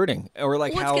like recruiting, or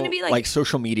like Well, it's how gonna be like-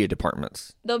 social media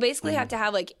departments. They'll basically Mm-hmm. have to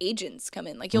have like agents come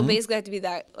in. Like you'll basically have to be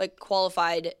that like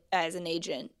qualified as an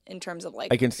agent in terms of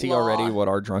like I can see law. already what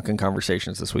our drunken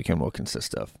conversations this weekend will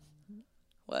consist of.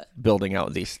 What? Building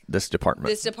out this department.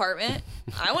 This department.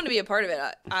 I want to be a part of it.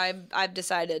 I've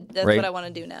decided that's Right. what I want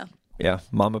to do now. Yeah,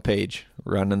 Mama Page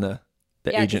running the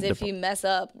Yeah, agent because if department. you mess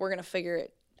up, we're gonna figure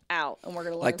it out, and we're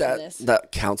gonna learn like from that this.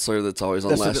 that counselor that's always on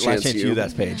That's Last the Chance Chance U. U,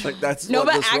 that's Paige. Like that's No, what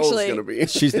but this role is actually- going to be.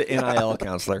 She's the NIL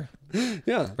counselor,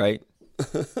 Yeah. right?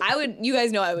 I would. You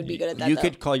guys know I would be good at that. You though.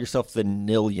 could call yourself the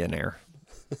Nillionaire.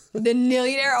 The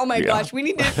millionaire. Oh my gosh, we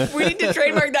need to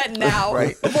trademark that now.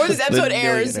 Right. Before this episode The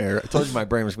airs. Nillionaire. I told you my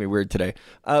brain was going to be weird today.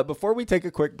 Before we take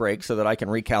a quick break so that I can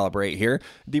recalibrate here,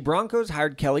 the Broncos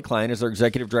hired Kelly Klein as their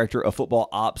executive director of football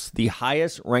ops, the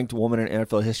highest ranked woman in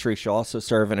NFL history. She'll also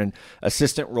serve in an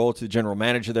assistant role to the general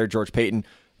manager there, George Payton.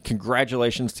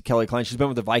 Congratulations to Kelly Klein. She's been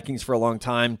with the Vikings for a long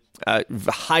time.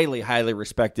 Highly, highly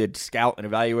respected scout and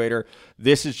evaluator.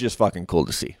 This is just fucking cool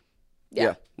to see.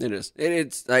 Yeah, it is. And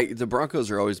it's like the Broncos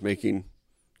are always making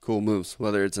cool moves,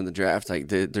 whether it's in the draft. Like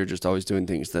they're just always doing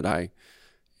things that I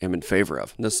am in favor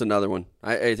of. And this is another one.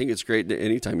 I think it's great that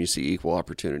anytime you see equal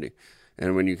opportunity.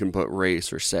 And when you can put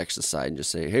race or sex aside and just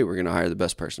say, hey, we're going to hire the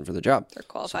best person for the job. They're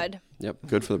qualified. Yep,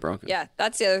 good for the Broncos. Yeah,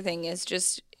 that's the other thing is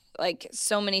just like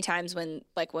so many times when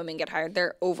like women get hired,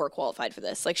 they're overqualified for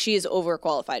this. Like she is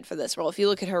overqualified for this role. If you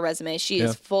look at her resume, she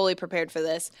is fully prepared for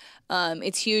this.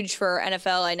 It's huge for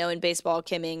NFL. I know in baseball,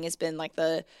 Kim Ng has been like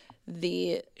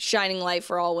the shining light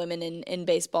for all women in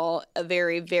baseball. A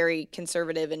very, very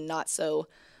conservative and not so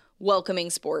welcoming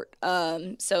sport.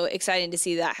 So exciting to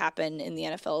see that happen in the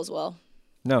NFL as well.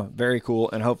 No, very cool.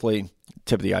 And hopefully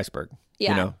tip of the iceberg. Yeah.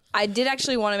 You know? I did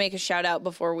actually want to make a shout out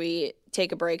before we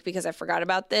take a break because I forgot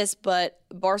about this, but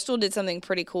Barstool did something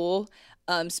pretty cool,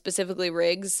 specifically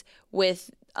Riggs,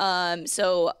 with,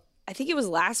 so I think it was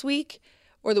last week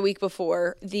or the week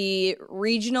before, the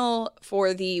regional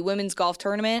for the women's golf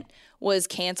tournament was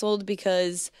canceled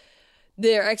because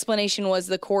their explanation was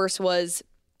the course was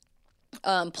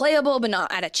playable but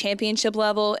not at a championship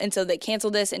level, and so they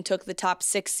canceled this and took the top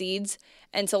 6 seeds,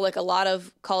 and so like a lot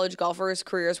of college golfers'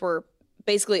 careers were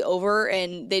basically over,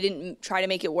 and they didn't try to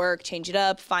make it work, change it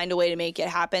up, find a way to make it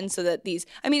happen so that these,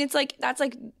 I mean, it's like, that's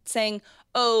like saying,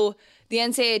 oh, the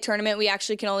NCAA tournament, we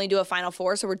actually can only do a Final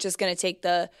Four, so we're just going to take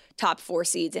the top 4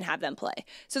 seeds and have them play.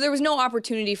 So there was no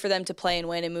opportunity for them to play and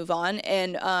win and move on,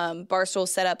 and Barstool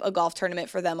set up a golf tournament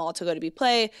for them all to go to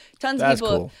play. Tons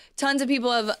of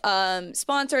people have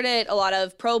sponsored it. A lot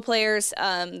of pro players,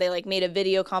 they like made a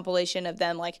video compilation of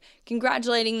them like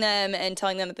congratulating them and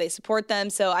telling them that they support them.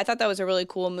 So I thought that was a really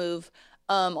cool move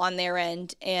on their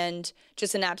end, and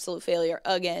just an absolute failure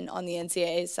again on the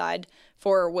NCAA side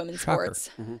for women's sports.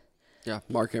 Mm-hmm. Yeah,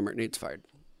 Mark Emmert needs fired.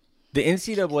 The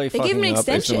NCAA They gave him fucking an up is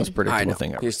the extension. most I predictable know.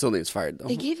 thing ever. He still needs fired, though.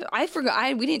 They gave. I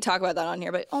forgot. We didn't talk about that on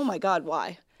here, but oh my god,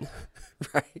 why?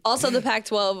 Right. Also, the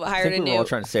Pac-12 I hired think a we new. were all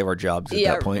trying to save our jobs at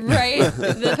that point. right.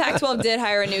 The Pac-12 did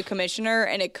hire a new commissioner,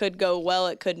 and it could go well.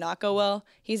 It could not go well.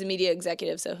 He's a media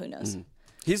executive, so who knows?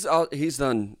 He's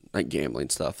done like gambling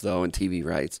stuff though and TV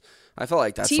rights. I felt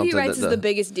like that's TV something rights that is the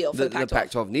biggest deal for the the Pac-12.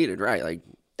 Pac-12 needed, right? Like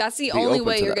That's the be only open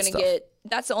way to you're that going to stuff. get.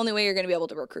 That's the only way you're going to be able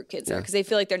to recruit kids there, because they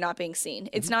feel like they're not being seen.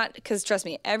 It's not because, trust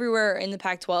me, everywhere in the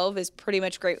Pac-12 is pretty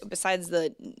much great. Besides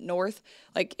the North,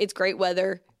 like it's great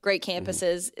weather, great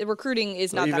campuses. Recruiting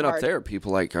is not even that hard. Up there,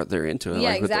 people they're into it, Yeah,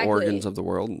 like exactly. with the Oregons of the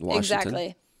world, and Washington.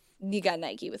 Exactly. You got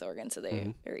Nike with Oregon, so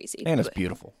they're easy. And it's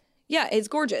beautiful. Yeah, it's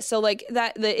gorgeous. So like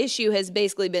that, the issue has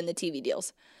basically been the TV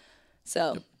deals.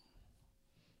 So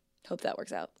hope that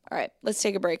works out. All right, let's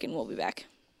take a break and we'll be back.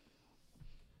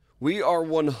 We are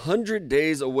 100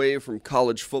 days away from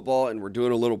college football, and we're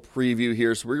doing a little preview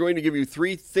here. So we're going to give you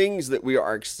 3 things that we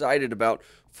are excited about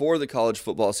for the college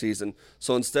football season.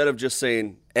 So instead of just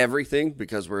saying everything,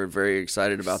 because we're very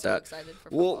excited about that, excited for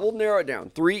we'll narrow it down.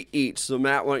 3 each. So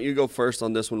Matt, why don't you go first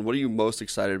on this one? What are you most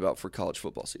excited about for college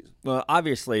football season? Well,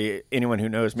 obviously, anyone who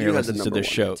knows me or listens to this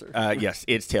show, yes,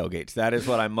 it's tailgates. That is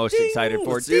what I'm most excited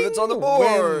for. Let's see if it's on the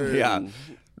board. Yeah.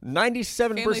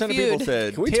 97% of people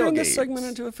said Can we tailgates. turn this segment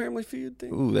into a Family Feud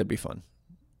thing? Ooh, that'd be fun.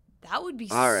 That would be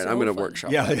all right, so I'm going to fun.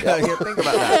 workshop. Yeah, think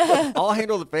about that. I'll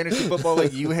handle the fantasy football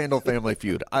like you handle Family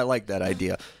Feud. I like that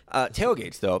idea.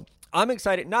 Tailgates, though. I'm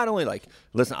excited. Not only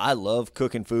listen, I love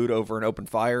cooking food over an open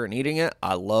fire and eating it.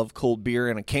 I love cold beer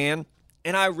in a can.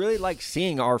 And I really like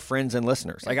seeing our friends and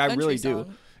listeners. Like, I really do.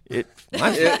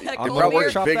 I'm probably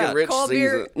workshop Big that. and Rich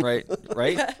season. Right.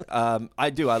 I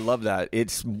do. I love that.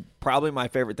 It's probably my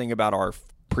favorite thing about our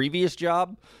previous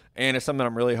job, and it's something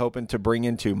I'm really hoping to bring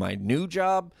into my new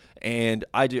job. And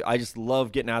I just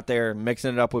love getting out there,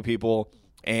 mixing it up with people,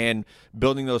 and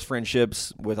building those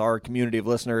friendships with our community of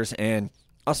listeners, and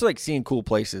also like seeing cool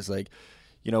places. Like,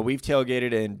 you know, we've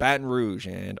tailgated in Baton Rouge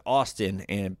and Austin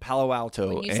and Palo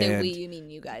Alto. When you say we, you mean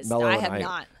you guys. Mello I and have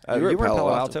not. You were in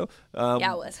Palo Alto.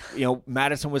 Yeah, I was. You know,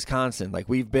 Madison, Wisconsin. Like,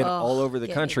 we've been all over the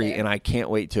get me country, there. and I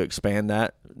can't wait to expand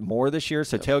that more this year.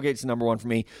 So tailgate's number 1 for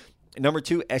me. Number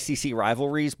 2, SEC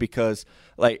rivalries, because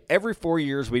like every 4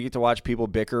 years we get to watch people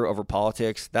bicker over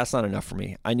politics. That's not enough for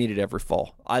me. I need it every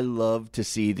fall. I love to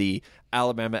see the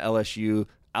Alabama LSU,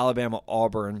 Alabama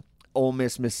Auburn, Ole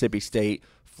Miss Mississippi State,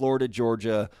 Florida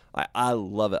Georgia. I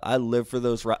love it. I live for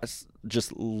those.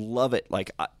 Just love it.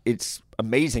 Like, it's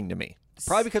amazing to me.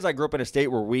 Probably because I grew up in a state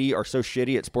where we are so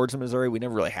shitty at sports in Missouri. We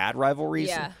never really had rivalries.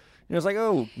 Yeah. And it was like,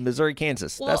 oh, Missouri,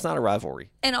 Kansas. Well, that's not a rivalry.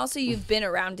 And also, you've been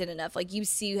around it enough. Like, you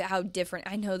see how different.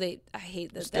 I know I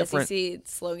hate the different. SEC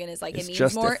slogan is like, It's it means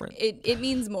just more. different. It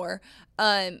means more.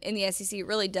 In the SEC, it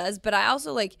really does. But I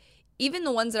also like, even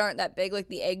the ones that aren't that big, like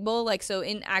the Egg Bowl. Like, so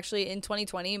in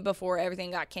 2020, before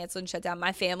everything got canceled and shut down,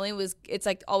 my family it's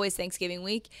like always Thanksgiving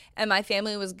week, and my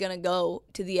family was gonna go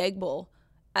to the Egg Bowl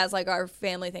as like our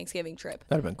family Thanksgiving trip.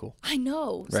 That'd have been cool. I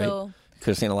know. Right. So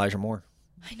Could have seen Elijah Moore.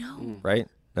 I know. Right?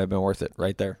 That'd have been worth it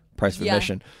right there. Price of Yeah,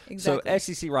 admission. exactly.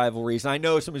 So SEC rivalries. And I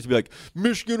know somebody's going to be like,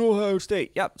 Michigan, Ohio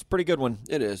State. Yep, it's a pretty good one.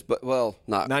 It is, but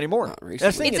not anymore. Not That's recently.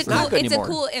 the thing, It's not good a anymore.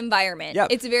 cool environment. Yeah.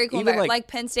 It's a very cool Even environment. like- Like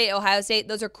Penn State, Ohio State,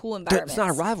 those are cool environments. It's not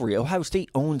a rivalry. Ohio State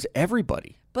owns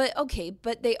everybody. But okay,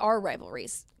 but they are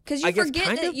rivalries. Because I you guess forget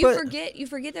kind that of, you but-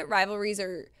 forget that rivalries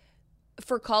are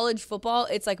for college football,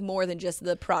 it's like more than just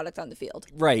the product on the field.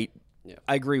 Right. Yeah.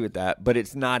 I agree with that, but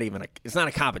it's not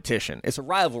a competition. It's a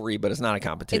rivalry, but it's not a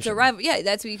competition. It's a rival. Yeah,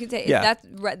 that's what you could say. Yeah.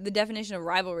 The definition of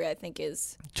rivalry, I think,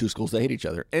 is 2 schools that hate each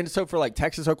other. And so for like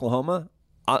Texas, Oklahoma,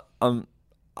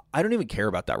 I don't even care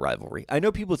about that rivalry. I know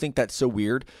people think that's so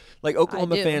weird. Like,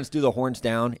 Oklahoma do. fans do the horns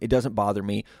down. It doesn't bother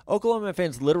me. Oklahoma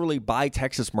fans literally buy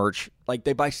Texas merch. Like,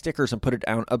 they buy stickers and put it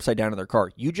upside down in their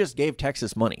car. You just gave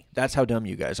Texas money. That's how dumb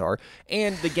you guys are.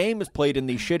 And the game is played in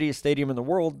the shittiest stadium in the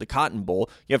world, the Cotton Bowl.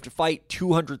 You have to fight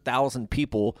 200,000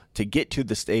 people to get to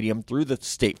the stadium through the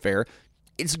state fair.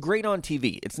 It's great on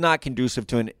TV. It's not conducive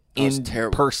to an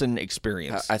in-person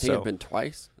experience. I think I've been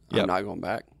twice. Yep. I'm not going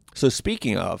back. So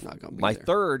speaking of, Not gonna be my there.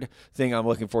 third thing I'm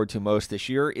looking forward to most this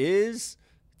year is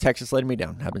Texas letting me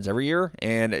down. Happens every year,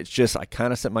 and it's just I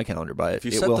kind of set my calendar by it. If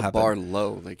you it set will the happen. bar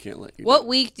low, they can't let you. what down.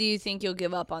 week do you think you'll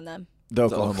give up on them? The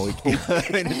Oklahoma week. I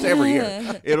mean, it's every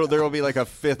year. There will be like a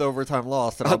 5th overtime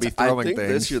loss, and I'll be throwing I think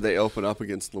things. this year they open up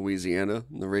against Louisiana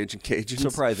and the Raging Cajuns.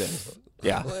 Surprising.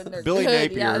 Yeah. they're Billy good.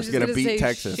 Napier Yeah, I is was going to just beat gonna say,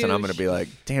 Texas, and I'm going to be like,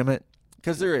 damn it.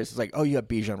 Because there is. It's like, oh, you have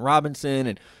Bijan Robinson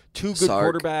and 2 good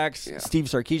Sark. quarterbacks. Yeah. Steve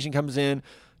Sarkisian comes in,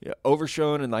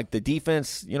 overshown, and like the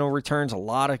defense, returns a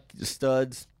lot of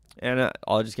studs. And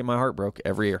I'll just get my heart broke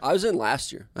every year. I was in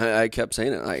last year. I kept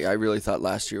saying it. I really thought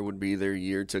last year would be their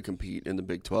year to compete in the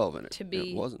Big 12, and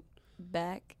it wasn't.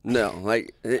 Back. No,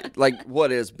 like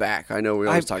what is back? I know we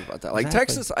always talk about that. Like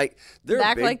Exactly. Texas, they're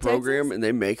Back a big like program Texas? and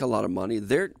they make a lot of money.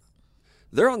 They're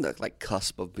on the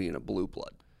cusp of being a blue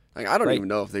blood. Like I don't Right. even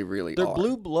know if they really They're are.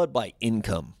 blue blood by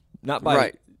income, not by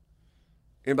right?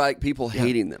 And by people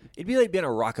hating them. It'd be like being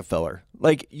a Rockefeller.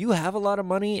 Like, you have a lot of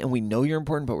money, and we know you're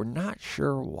important, but we're not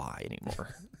sure why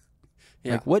anymore.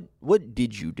 Yeah. Like, what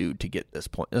did you do to get this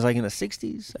point? It was like in the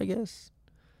 60s, I guess.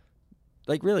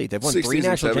 Like, really, they've won 60s 3 and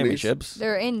national 70s. championships.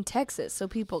 They're in Texas, so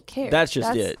people care. That's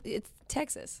just it. It's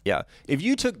Texas. Yeah. If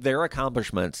you took their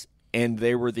accomplishments and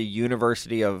they were the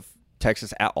University of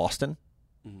Texas at Austin,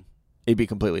 it'd be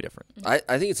completely different. I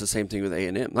think it's the same thing with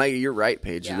A&M. Like, you're right,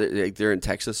 Paige. Yeah. They're in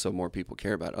Texas, so more people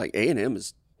care about it. Like, A&M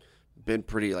has been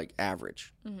pretty, like,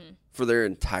 average for their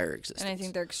entire existence. And I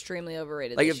think they're extremely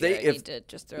overrated. Like, this if they, year. I if need to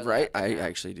just throw right, that out I there.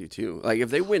 actually do too. Like, if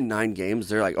they win 9 games,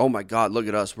 they're like, oh my god, look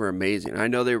at us, we're amazing. And I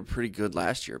know they were pretty good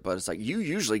last year, but it's like you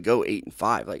usually go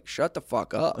 8-5. Like, shut the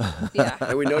fuck up. Yeah.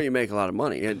 And we know you make a lot of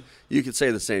money, and you could say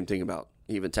the same thing about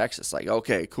even Texas. Like,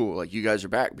 okay, cool. Like, you guys are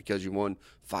back because you won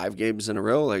 5 games in a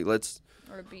row. Like, let's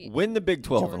Win the Big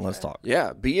 12 and let's talk.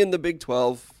 be in the Big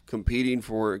 12 competing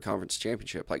for a conference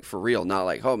championship, like for real. Not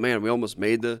like, oh man, we almost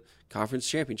made the conference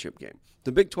championship game.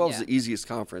 The Big 12 is the easiest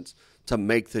conference to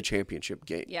make the championship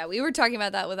game. Yeah, we were talking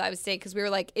about that with Iowa State because we were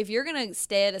like, if you're going to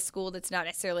stay at a school that's not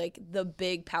necessarily like the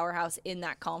big powerhouse in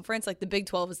that conference, like the Big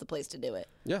 12 is the place to do it.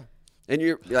 Yeah. And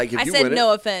you're like, if I you said win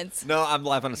no it, offense. No, I'm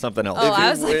laughing at something else. Oh, if you I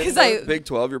was like, win 'cause the Big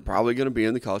 12, you're probably going to be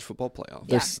in the college football playoff.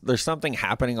 Yeah. There's something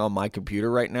happening on my computer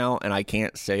right now, and I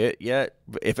can't say it yet.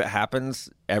 But if it happens,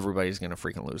 everybody's going to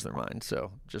freaking lose their mind.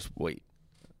 So just wait.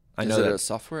 I Is know it that. a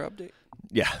software update?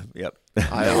 Yeah. Yep.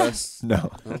 iOS?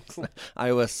 No.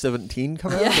 iOS 17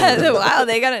 coming out. Yeah, wow,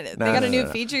 they got a No, new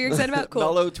no. feature you're excited about? Cool.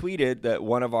 Mello tweeted that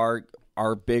one of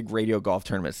our big radio golf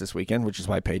tournaments this weekend, which is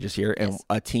why Paige is here, and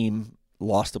a team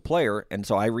lost a player. And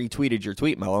so I retweeted your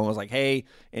tweet, Mello, and was like, hey,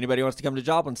 anybody wants to come to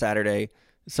Joplin Saturday?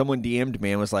 Someone DM'd me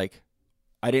and was like,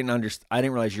 I didn't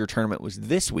realize your tournament was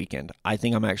this weekend. I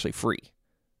think I'm actually free.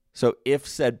 So if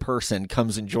said person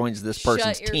comes and joins this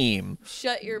person's team,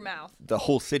 Shut your mouth. the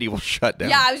whole city will shut down.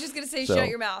 Yeah, I was just going to say So- shut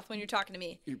your mouth when you're talking to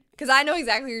me because I know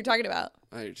exactly what you're talking about.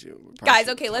 I do too. Guys,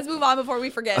 okay, let's move on before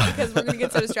we forget because we're going to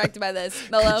get so distracted by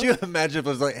this. Mello. Could you imagine if it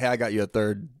was like, hey, I got you a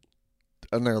third?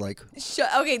 And they're like,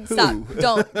 Okay, stop.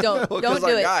 Don't Well, do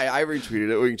our it. guy, I retweeted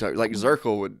it. We can talk. Like,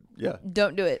 Zirkle would. yeah.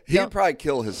 Don't do it. He'd Don't. probably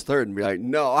kill his third and be like,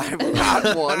 no, I've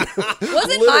got one.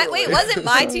 Wasn't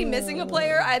my team missing a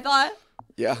player? I thought.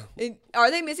 Yeah.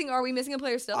 Are we missing a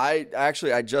player still?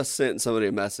 I just sent somebody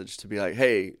a message to be like,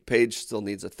 hey, Paige still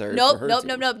needs a third. Nope. for her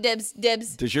team.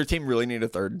 Dibs. Does your team really need a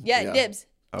third? Yeah, dibs.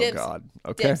 Oh, Dibs. God.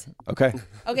 Okay. Dibs. Okay.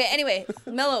 Okay, anyway,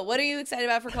 Mello, what are you excited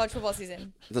about for college football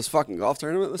season? This fucking golf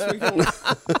tournament this weekend?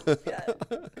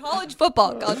 College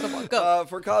football. Go.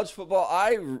 For college football,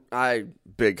 I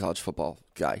big college football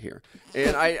guy here.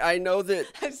 And I know that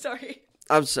I'm sorry.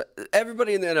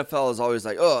 everybody in the NFL is always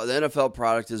like, oh, the NFL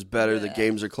product is better. The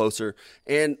games are closer.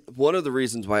 And one of the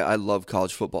reasons why I love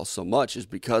college football so much is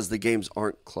because the games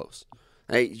aren't close.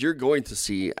 Hey, you're going to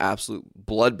see absolute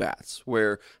bloodbaths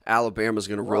where Alabama's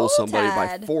going to roll somebody by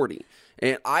Tide. 40.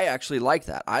 And I actually like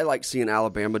that. I like seeing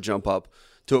Alabama jump up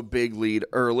to a big lead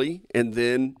early and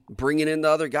then bringing in the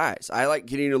other guys. I like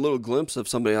getting a little glimpse of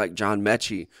somebody like John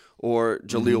Mechie or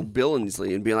Jaleel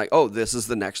Billingsley and being like, oh, this is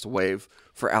the next wave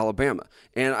for Alabama.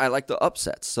 And I like the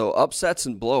upsets. So upsets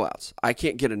and blowouts. I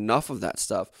can't get enough of that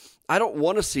stuff. I don't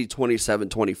want to see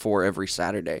 27-24 every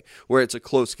Saturday where it's a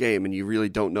close game and you really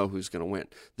don't know who's going to win.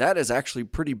 That is actually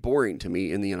pretty boring to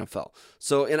me in the NFL.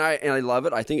 So, and I love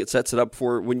it. I think it sets it up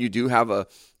for when you do have a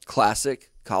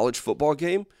classic college football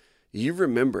game, you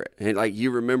remember it. And like you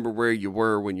remember where you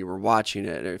were when you were watching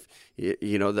it. If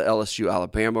you know, the LSU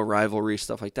Alabama rivalry,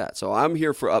 stuff like that. So I'm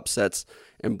here for upsets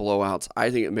and blowouts. I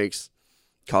think it makes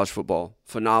college football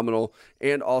phenomenal.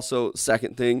 And also,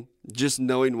 second thing, just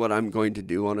knowing what I'm going to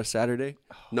do on a Saturday.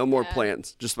 No more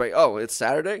plans. Just like, oh, it's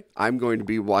Saturday. I'm going to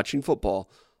be watching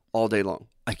football all day long.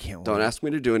 I can't Don't wait. ask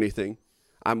me to do anything.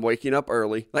 I'm waking up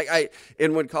early.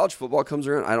 And when college football comes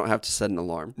around, I don't have to set an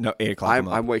alarm. No, 8 o'clock.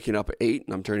 I'm waking up at 8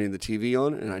 and I'm turning the TV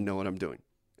on and I know what I'm doing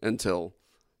until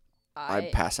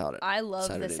I pass out at I love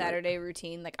Saturday the night. Saturday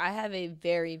routine. Like I have a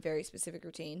very, very specific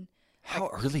routine. How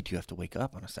early do you have to wake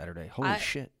up on a Saturday? Holy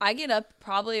shit. I get up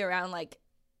probably around like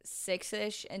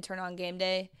 6-ish and turn on game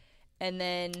day and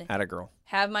then Atta girl.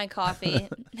 have my coffee,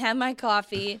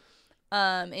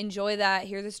 enjoy that,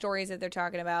 hear the stories that they're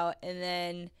talking about,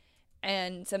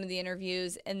 and some of the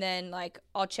interviews, and then like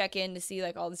I'll check in to see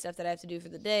like all the stuff that I have to do for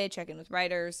the day, check in with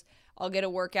writers. I'll get a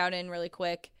workout in really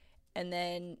quick and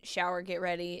then shower, get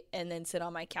ready, and then sit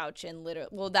on my couch and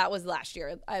that was last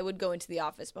year. I would go into the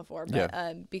office before,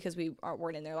 but because we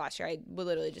weren't in there last year, I would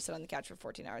literally just sit on the couch for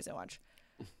 14 hours and watch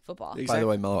football. By the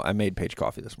way, Mello, I made Paige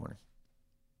coffee this morning.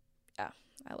 Yeah,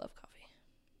 I love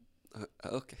coffee.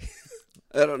 Okay.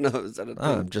 I don't know. Is that a thing?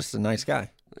 I'm just a nice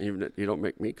guy. You don't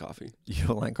make me coffee. You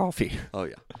don't like coffee. Oh,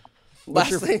 yeah.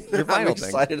 Last thing that I'm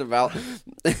excited about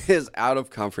is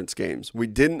out-of-conference games. We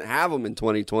didn't have them in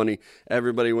 2020.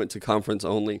 Everybody went to conference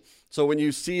only. So when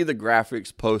you see the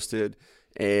graphics posted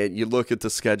and you look at the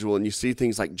schedule and you see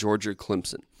things like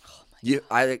Georgia-Clemson,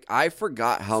 I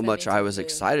forgot how much I was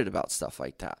excited about stuff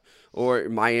like that. Or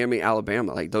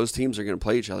Miami-Alabama. Like, those teams are going to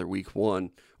play each other week 1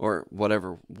 or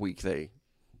whatever week they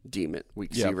deem it,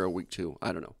 week 0, week 2,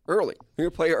 I don't know. Early. We're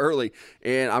going to play it early,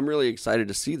 and I'm really excited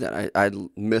to see that. I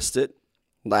missed it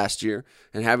last year,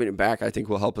 and having it back I think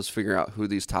will help us figure out who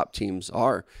these top teams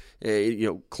are.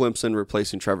 Clemson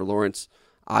replacing Trevor Lawrence.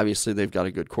 Obviously, they've got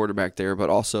a good quarterback there, but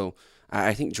also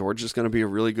I think Georgia's going to be a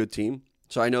really good team.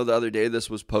 So I know the other day this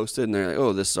was posted, and they're like,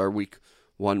 oh, this is our week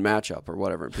 1 matchup or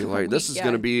whatever. And people are like, this is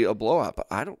going to be a blowout. But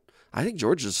I think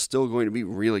Georgia's still going to be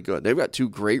really good. They've got 2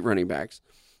 great running backs.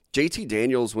 JT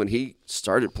Daniels, when he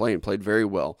started playing, played very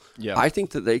well. Yeah. I think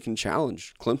that they can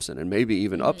challenge Clemson and maybe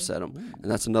even upset them. And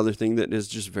that's another thing that is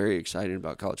just very exciting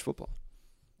about college football.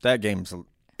 That game's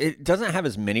 – it doesn't have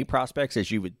as many prospects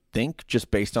as you would think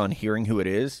just based on hearing who it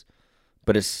is,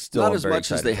 but it's still not as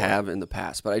much as they have in the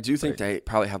past. But I do think they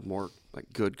probably have more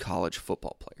like good college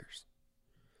football players.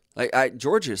 Like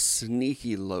Georgia is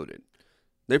sneaky loaded.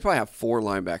 They probably have 4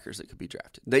 linebackers that could be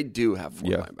drafted. They do have 4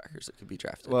 linebackers that could be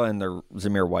drafted. Well, and their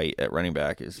Zamir White at running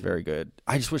back is very good.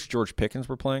 I just wish George Pickens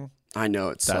were playing. I know,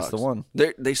 it sucks. That's the one.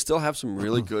 They still have some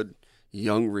really good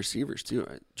young receivers, too.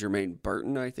 Jermaine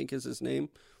Burton, I think is his name,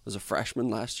 was a freshman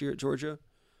last year at Georgia.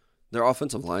 Their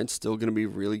offensive line's still going to be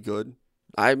really good.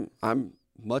 I'm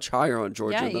much higher on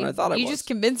Georgia than I thought I was. You just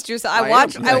convinced yourself. I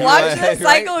watched it a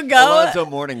cycle ago. Alonzo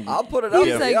Mourning. I'll put it up.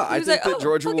 I think that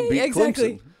Georgia will beat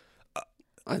Clemson.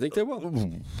 I think they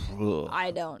will.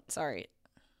 I don't. Sorry.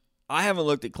 I haven't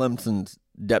looked at Clemson's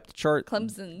depth chart.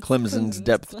 Clemson's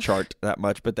depth chart that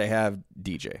much, but they have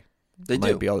DJ. They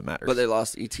might be all that matters. But they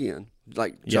lost Etienne.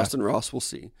 Justin Ross, we'll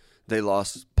see. They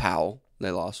lost Powell.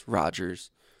 They lost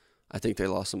Rodgers. I think they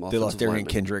lost some offensive linemen. They lost Darian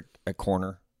Kendrick at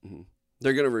corner.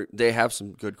 Mm-hmm. They have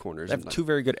some good corners. They have 2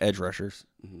 very good edge rushers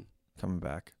coming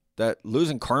back. That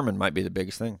losing Carmen might be the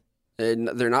biggest thing. And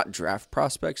they're not draft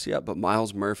prospects yet, but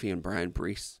Miles Murphy and Brian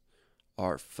Brees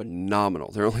are phenomenal.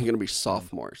 They're only going to be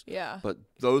sophomores. Yeah. But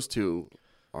those 2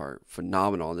 are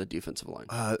phenomenal on the defensive line.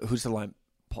 Who's the line?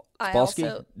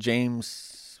 Spolsky?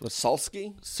 James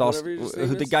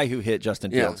Salsky? The guy who hit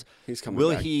Justin Fields. Yeah, he's coming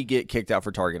Will back. he get kicked out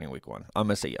for targeting week 1? I'm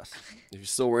going to say yes. If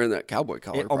he's still wearing that cowboy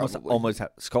collar, almost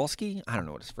Skolsky? I don't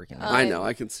know what his freaking name is. I know.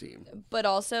 I can see him. But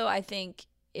also, I think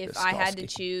if I had to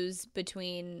choose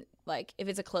between, like, if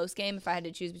it's a close game, if I had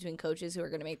to choose between coaches who are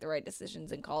going to make the right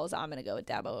decisions and calls, I'm going to go with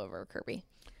Dabo over Kirby.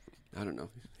 I don't know.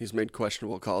 He's made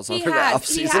questionable calls he over the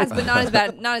offseason. He has, but not as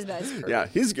bad as Kirby. Yeah,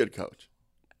 he's a good coach.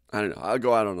 I don't know. I'll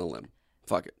go out on a limb.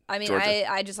 Fuck it. I mean, Georgia.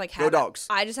 I just like go Dogs.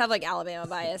 I just have like Alabama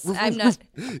bias. I'm not.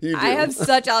 I have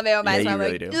such Alabama bias. Yeah, I'm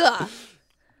really like, do. ugh.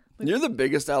 You're the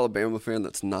biggest Alabama fan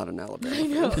that's not an Alabama fan. I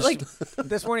know, like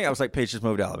this morning I was like, Paige, just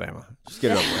move to Alabama. Just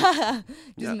get it over with.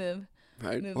 Just move.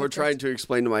 Right? We're trying to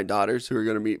explain to my daughters who are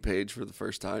going to meet Paige for the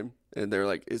first time, and they're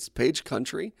like, "Is Paige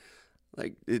country?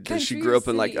 Like, does she grow up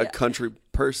in like a country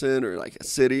person or like a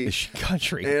city? Is she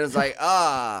country?" And it's like,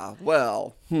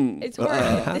 well, It's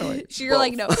hard. You're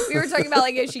like, no. We were talking about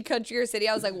like, is she country or city?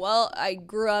 I was like, well, I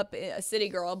grew up a city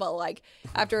girl, but like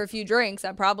after a few drinks,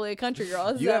 I'm probably a country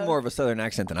girl. You have more of a Southern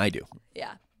accent than I do.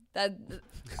 Yeah, that's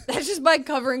just by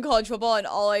covering college football, and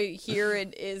all I hear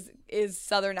is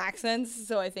Southern accents.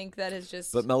 So I think that is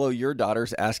just. But Mello, your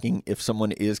daughter's asking if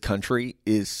someone is country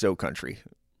is so country.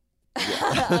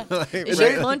 Yeah. Is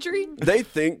she country? They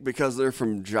think because they're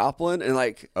from Joplin and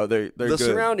like they're the good.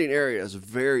 Surrounding area is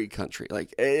very country.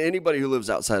 Like anybody who lives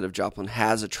outside of Joplin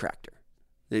has a tractor.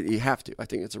 You have to. I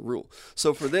think it's a rule.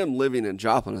 So for them living in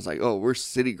Joplin, it's like, oh, we're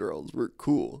city girls. We're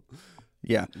cool.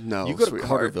 Yeah. No, you go to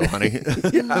Carterville, honey.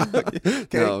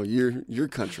 Okay. No, you're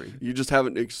country. You just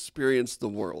haven't experienced the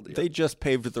world yet. They just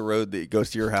paved the road that goes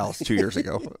to your house 2 years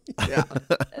ago. Yeah.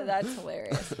 That's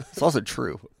hilarious. It's also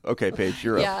true. Okay, Paige,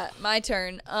 you're up. Yeah, my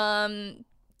turn.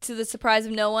 To the surprise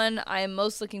of no one, I am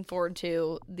most looking forward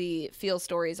to the Field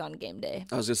Stories on game day.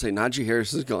 I was going to say, Najee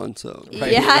Harris is gone, so.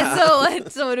 Right. Yeah,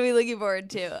 so what are we looking forward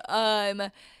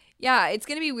to? Yeah, it's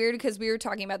going to be weird because we were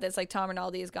talking about this, like Tom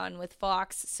Rinaldi is gone with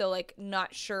Fox, so like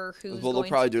not sure who's Well, they'll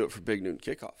probably do it for Big Noon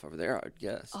Kickoff over there, I would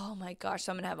guess. Oh my gosh,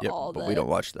 so I'm going to have but we don't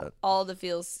watch that. All the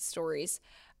Field Stories.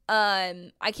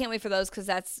 I can't wait for those because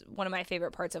that's one of my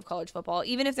favorite parts of college football.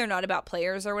 Even if they're not about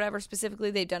players or whatever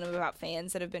specifically, they've done them about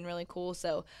fans that have been really cool,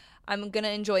 so I'm going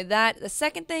to enjoy that. The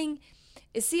second thing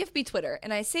is CFB Twitter,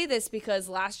 and I say this because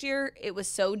last year it was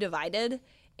so divided.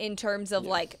 in terms of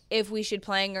like if we should be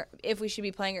playing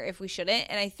or if we shouldn't.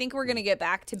 And I think we're gonna get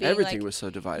back to being everything was so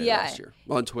divided last year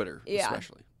on Twitter,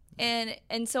 especially.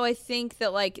 And so I think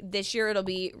that like this year it'll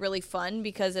be really fun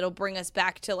because it'll bring us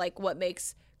back to like what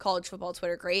makes college football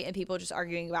Twitter great, and people just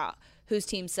arguing about whose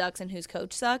team sucks and whose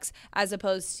coach sucks, as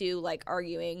opposed to like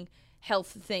arguing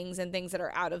health things and things that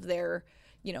are out of their,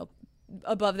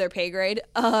 above their pay grade.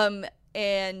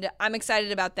 And I'm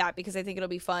excited about that because I think it'll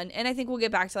be fun. And I think we'll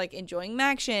get back to like enjoying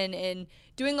Maction and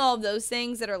doing all of those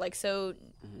things that are like so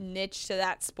niche to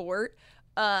that sport.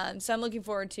 So I'm looking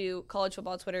forward to college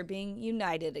football Twitter being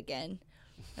united again.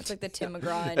 That's like the Tim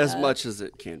McGraw and, as much as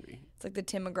it can be. It's like the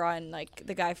Tim McGraw and like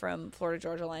the guy from Florida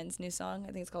Georgia Line's new song.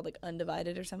 I think it's called like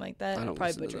Undivided or something like that. I'm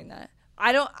probably butchering that.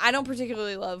 I don't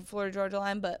particularly love Florida Georgia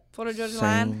Line, but Florida Georgia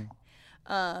Line.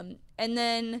 And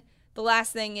then the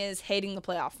last thing is hating the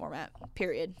playoff format,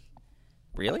 period.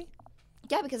 Really?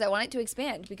 Yeah, because I want it to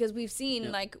expand. Because we've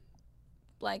seen like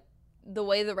the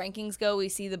way the rankings go, we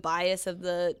see the bias of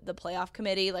the playoff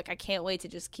committee. Like I can't wait to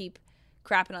just keep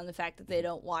crapping on the fact that they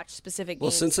don't watch specific games.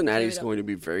 Well, Cincinnati's going to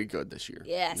be very good this year.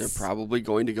 Yes. They're probably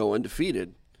going to go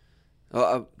undefeated.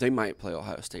 They might play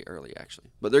Ohio State early,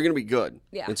 actually. But they're going to be good.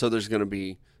 Yeah. And so there's going to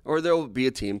be, or there'll be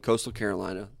a team, Coastal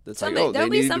Carolina, that's they need to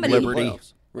be in the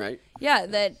playoffs. Right. Yeah,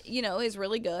 that, is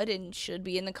really good and should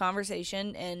be in the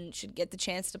conversation and should get the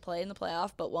chance to play in the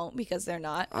playoff, but won't because they're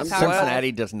not.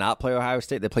 Cincinnati does not play Ohio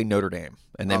State. They play Notre Dame,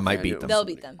 and they might beat them. They'll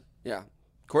beat them. Yeah.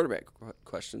 Quarterback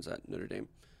questions at Notre Dame.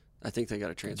 I think they got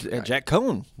a transfer. Jack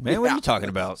Cohn. Man, what are you talking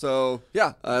about? So,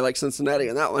 yeah, I like Cincinnati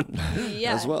in that one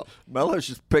as well. Melo's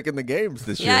just picking the games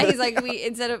this year. Yeah, he's like,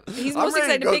 he's most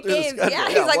excited to pick games. Yeah,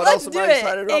 he's like, let's do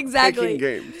it. Exactly.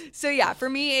 Games. So, yeah, for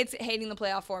me, it's hating the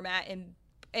playoff format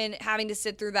and having to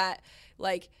sit through that,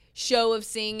 like, show of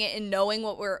seeing it and knowing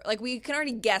what we can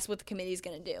already guess what the committee's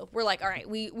going to do. We're like, all right,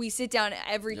 we sit down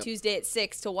every Tuesday at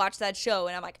 6 to watch that show,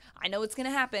 and I'm like, I know what's going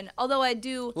to happen. Although I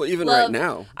do right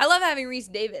now. I love having Reese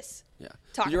Davis. Yeah.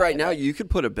 You're right now, you could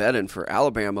put a bet in for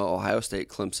Alabama, Ohio State,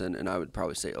 Clemson, and I would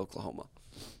probably say Oklahoma.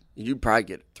 You'd probably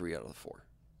get 3 out of the 4.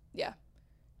 Yeah.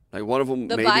 Like one of them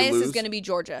the maybe bias lose. Is going to be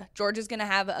Georgia. Georgia's going to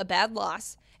have a bad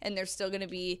loss, and they're still going to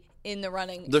be in the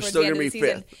running. They're still going to be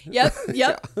fifth.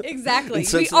 Yep, exactly.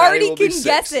 We already can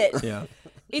guess it. Yeah.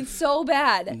 It's so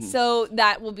bad. Mm-hmm. So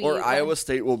that will be. Or Iowa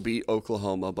State will beat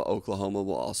Oklahoma, but Oklahoma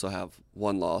will also have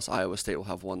 1 loss. Iowa State will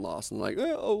have 1 loss, and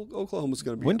Oklahoma's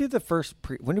going to be. When do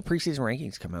preseason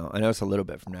rankings come out? I know it's a little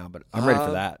bit from now, but I'm ready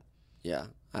for that. Yeah,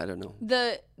 I don't know.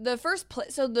 The first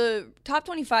so the top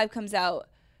 25 comes out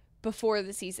before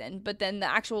the season, but then the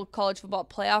actual college football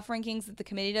playoff rankings that the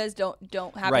committee does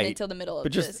don't happen until the middle of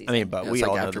the season. I mean, but we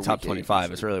all know the top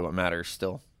 25 is really what matters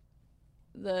still.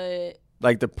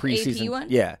 Like the preseason AP one?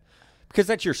 Yeah. Because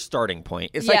that's your starting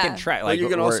point. It's like in track. Like you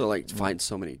can also find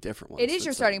so many different ones. It is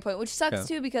your starting point, which sucks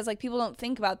too because like people don't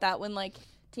think about that when like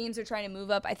teams are trying to move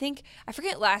up. I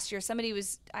forget last year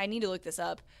I need to look this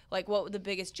up, like what the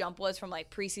biggest jump was from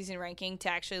like preseason ranking to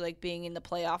actually like being in the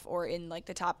playoff or in like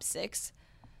the top 6.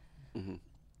 Mm-hmm.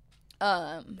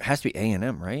 It has to be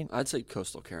A&M, right? I'd say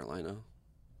Coastal Carolina.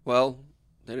 Well,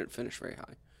 they didn't finish very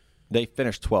high. They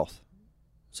finished 12th.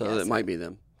 So it might be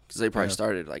them because they probably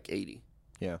started like 80.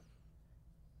 Yeah.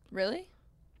 Really?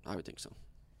 I would think so.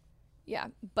 Yeah,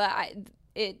 but I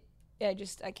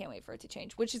can't wait for it to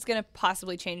change, which is going to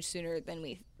possibly change sooner than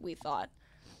we thought.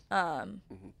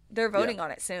 They're voting on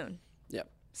it soon. Yep.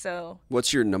 So.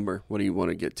 What's your number? What do you want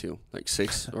to get to? Like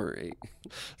 6 or 8?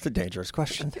 It's a dangerous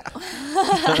question. 0.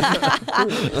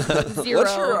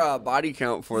 What's your body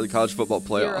count for the college football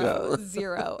playoff?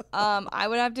 0. I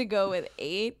would have to go with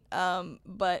 8.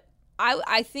 But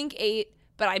I think 8,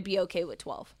 but I'd be okay with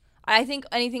 12. I think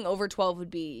anything over 12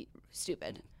 would be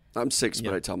stupid. I'm 6,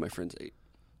 but I tell my friends 8.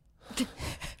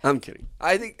 I'm kidding.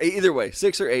 I think either way,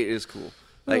 6 or 8 is cool.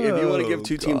 Like if you want to give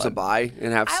 2 teams a bye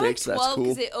and have 6, that's cool.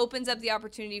 Because it opens up the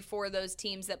opportunity for those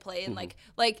teams that play in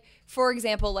like for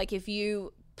example, like if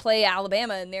you play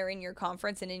Alabama and they're in your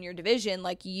conference and in your division,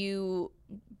 like you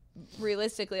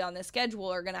realistically on the schedule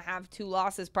are going to have 2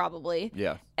 losses probably.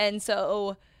 Yeah. And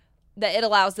so that it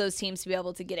allows those teams to be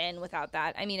able to get in without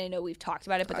that. I mean, I know we've talked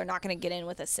about it, but they're not going to get in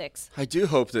with a 6. I do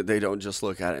hope that they don't just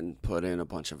look at it and put in a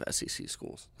bunch of SEC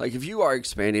schools. Like, if you are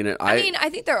expanding it, I mean, I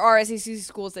think there are SEC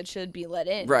schools that should be let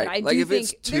in. Right. But I like, do if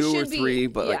think it's 2 or 3,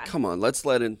 but, yeah. like, come on, let's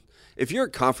let in. If you're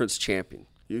a conference champion,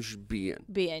 you should be in.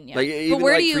 Be in, yeah. Like, even but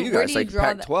where like do you, for you where guys, do you like draw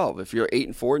Pac-12. If you're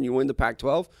 8-4 and you win the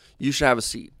Pac-12, you should have a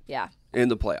seat. Yeah. In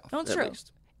the playoff. No, it's true.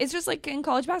 Least. It's just like in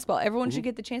college basketball. Everyone should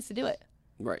get the chance to do it.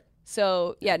 Right.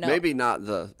 So yeah, no, maybe not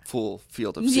the full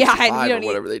field of 65 or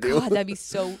whatever they do. God, that'd be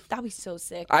so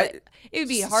sick. But it would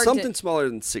be hard. Something smaller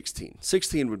than 16.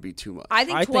 16 would be too much. I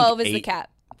think 12 is the cap.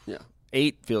 Yeah,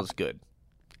 8 feels good.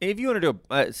 If you want to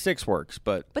do 6 works,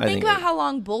 but think about how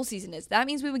long bowl season is. That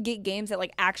means we would get games that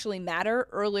like actually matter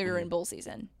earlier in bowl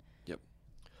season. Yep.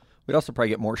 We'd also probably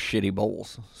get more shitty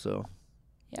bowls. So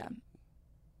yeah,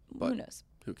 but who knows?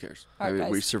 Who cares? All right,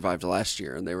 we survived survived last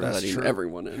year, and they were letting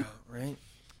everyone in. Right.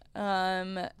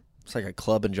 Um, It's like a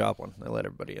club in Joplin. They let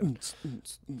everybody in.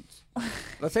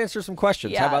 Let's answer some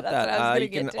questions. Yeah, How about that's what I was that? gonna You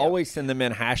can get to. always send them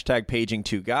in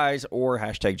 #paging2guys or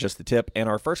 #justthetip. And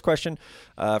our first question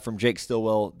from Jake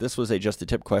Stillwell. This was a just a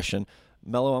tip question.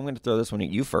 Mello, I'm going to throw this one at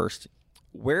you first.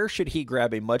 Where should he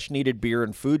grab a much-needed beer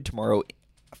and food tomorrow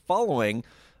following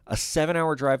a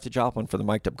 7-hour drive to Joplin for the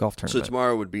Mic'd Up Golf Tournament? So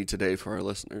tomorrow would be today for our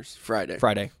listeners. Friday.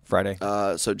 Friday.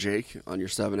 So Jake, on your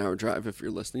 7-hour drive, if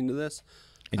you're listening to this,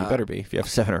 And you better be if you have a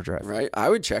 7-hour drive. right? I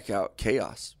would check out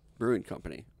Chaos Brewing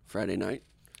Company Friday night.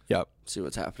 Yep. See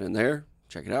what's happening there.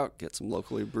 Check it out. Get some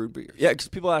locally brewed beers. Yeah, because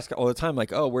people ask all the time,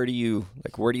 like, "Oh, where do you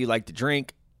like to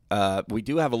drink?" We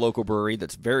do have a local brewery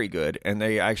that's very good, and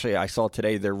they actually, I saw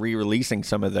today, they're re-releasing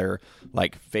some of their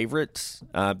like favorites.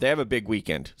 They have a big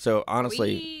weekend, so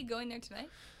honestly, are we going there tonight?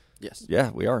 Yes. yeah,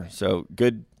 we are. So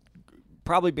good,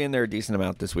 probably being there a decent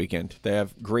amount this weekend. They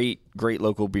have great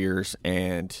local beers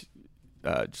and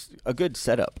just a good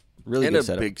setup, really And good a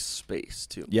setup. big space,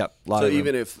 too. Yep, a lot So of room.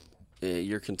 even if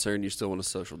you're concerned you still want to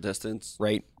social distance,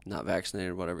 Right. not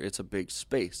vaccinated or whatever, it's a big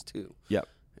space, too. Yep.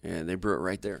 And they brew it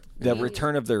right there. The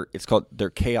return of it's called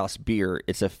their Chaos Beer.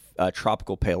 It's a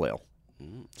tropical pale ale.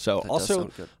 So does also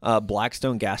sound good.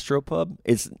 Blackstone Gastropub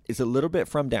is a little bit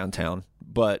from downtown,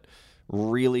 but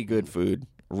really good food,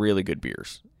 really good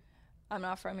beers. I'm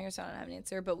not from here, so I don't have an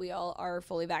answer. But we all are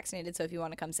fully vaccinated, so if you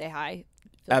want to come say hi, feel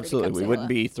free to Absolutely, come we say wouldn't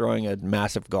hello. be throwing a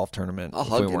massive golf tournament. I'll if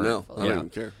hug we you weren't. now. I don't even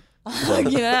care.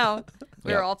 You know,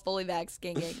 we're Yeah. all fully vaxxed,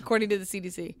 gang, according to the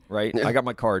CDC. Right? I got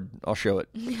my card. I'll show it.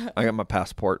 I got my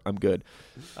passport. I'm good.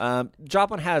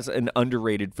 Joplin has an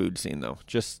underrated food scene, though.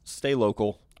 Just stay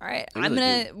local. All right, I I'm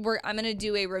really gonna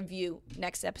do a review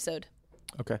next episode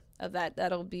Okay. of that.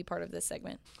 That'll be part of this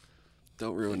segment.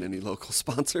 Don't ruin any local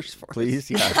sponsors for us. Please,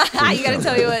 yeah. You got to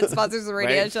tell me what sponsors the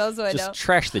radio Right? show, so I Just know.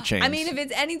 trash the chains. I mean, if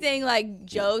it's anything like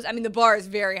Joe's, I mean, the bar is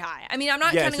very high. I mean, I'm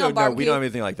not yeah, counting so on no, barbecue. we don't have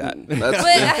anything like that. But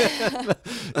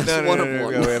That's one of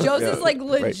one. Joe's is like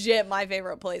legit my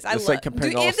favorite place. I It's love. like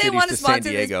comparing all if they cities want to to San sponsor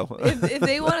Diego. this, if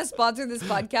they want to sponsor this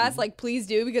podcast, like please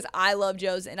do, because I love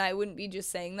Joe's, and I wouldn't be just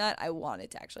saying that. I want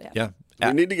it to actually happen. Yeah.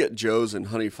 We need to get Joe's and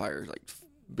Honey Fire like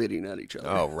bidding at each other.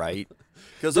 Oh, right.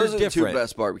 Because They're those are the two different.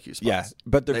 best barbecue spots. Yeah,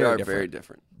 but they're they very are different. very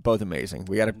different. Both amazing.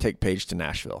 We got to take Paige to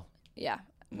Nashville. Yeah,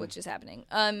 which is happening.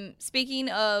 Speaking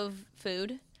of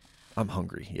food, I'm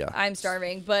hungry. Yeah. I'm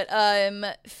starving. But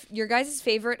your guys'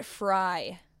 favorite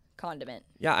fry condiment?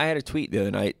 Yeah, I had a tweet the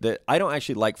other night that I don't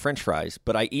actually like French fries,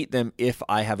 but I eat them if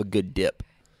I have a good dip.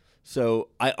 So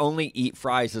I only eat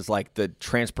fries as like the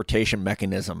transportation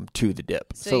mechanism to the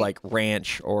dip. So like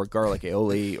ranch or garlic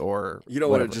aioli or You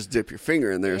don't want to just dip your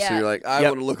finger in there, so Yeah. you're like, I Yep,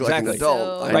 want to look exactly. like an adult.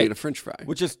 So- I Right. need a French fry.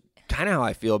 which is kind of how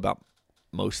I feel about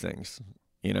most things.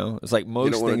 You know, it's like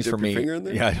most don't wanna things dip for your me. finger in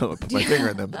there? Yeah, I don't put my finger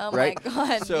in them. Oh my right?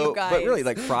 God, So, you but really,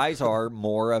 guys. like fries are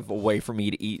more of a way for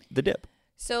me to eat the dip.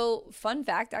 So, fun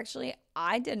fact, actually,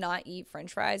 I did not eat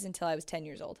French fries until I was 10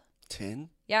 years old. 10?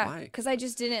 Yeah, Why? because I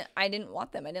didn't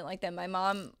want them. I didn't like them. My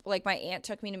mom, like my aunt,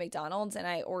 took me to McDonald's and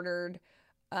I ordered.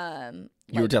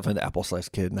 You were definitely the apple slice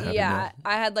kid in the Happy Yeah, Meal.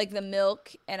 I had like the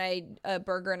milk and a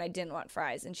burger and I didn't want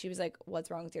fries. And she was like,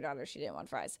 "What's wrong with your daughter? She didn't want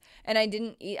fries." And I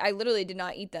didn't eat. I literally did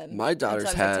not eat them. My until I daughter's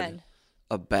was had 10.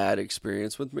 a bad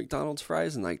experience with McDonald's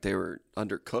fries, and like they were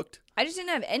undercooked. I just didn't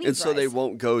have any. And fries. so they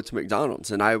won't go to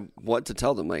McDonald's. And I want to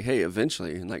tell them, like, hey,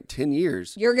 eventually, in like 10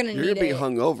 years, You're gonna need be it.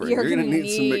 hungover. You're You're going to gonna need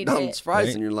some need McDonald's it. fries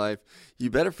Right. in your life. You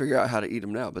better figure out how to eat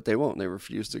them now. But they won't. They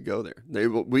refuse to go there.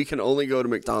 We can only go to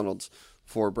McDonald's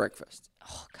for breakfast.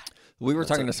 We were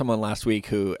talking to someone last week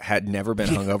who had never been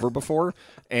hungover before,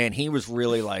 and he was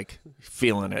really like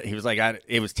feeling it. He was like,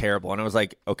 it was terrible. And I was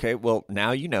like, okay, well,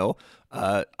 now you know,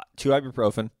 2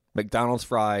 ibuprofen, McDonald's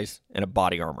fries, and a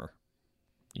body armor.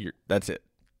 That's it.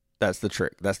 That's the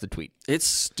trick. That's the tweet. It's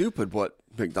stupid what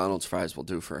McDonald's fries will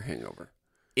do for a hangover.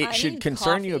 It I should need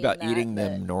concern you coffee about in that, eating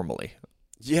them but- normally.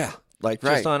 Yeah. Like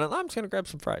Right. just on, I'm just going to grab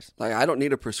some fries. Like, I don't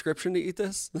need a prescription to eat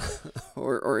this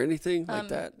or anything like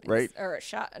that. Right. Or a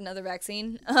shot, another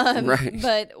vaccine. Right.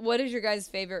 But what is your guys'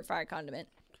 favorite fry condiment?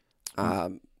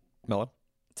 Mellow?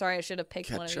 Sorry, I should have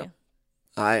picked one of Ketchup. you.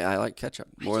 I like ketchup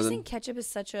I more just than think ketchup is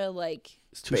such a like.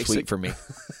 It's too Basic. sweet for me.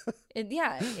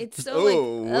 It's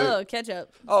so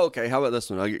ketchup. Oh, okay. How about this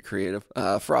one? I'll get creative.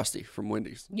 Frosty from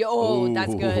Wendy's.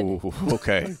 That's good.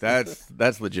 Okay,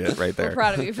 that's legit right there. We're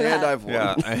proud of you for that. And I've won.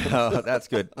 Yeah, I know, that's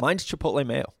good. Mine's Chipotle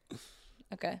mayo.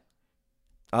 Okay.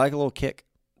 I like a little kick.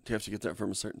 Do you have to get that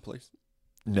from a certain place?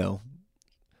 No.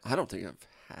 I don't think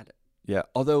I've had it. Yeah.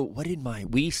 Although,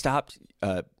 we stopped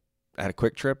at a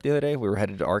Quick Trip the other day. We were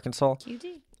headed to Arkansas.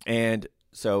 QT. And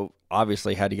so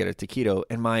obviously had to get a taquito.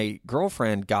 And my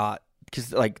girlfriend got,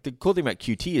 because like the cool thing about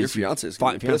QT is Your fiance is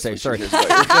fiance, sorry.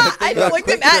 I looked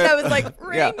at Matt and I was like,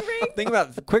 ring. The thing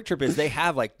about the Quick Trip is they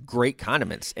have like great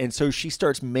condiments. And so she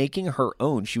starts making her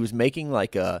own. She was making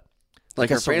like a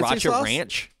sriracha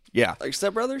ranch. Yeah. Like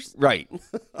Step Brothers? Right.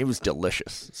 It was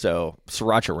delicious. So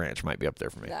sriracha ranch might be up there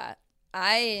for me. That.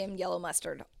 I am yellow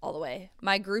mustard all the way.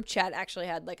 My group chat actually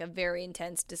had like a very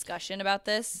intense discussion about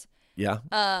this. Yeah.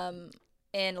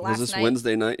 And last night. Was this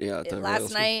Wednesday night? Yeah.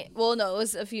 Last night. Well, no, it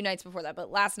was a few nights before that.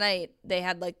 But last night they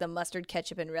had like the mustard,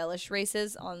 ketchup, and relish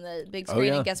races on the big screen.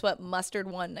 Yeah. And guess what? Mustard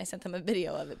won. I sent them a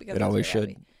video of it because it always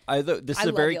should. This is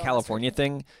a very California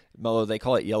thing, Mello. They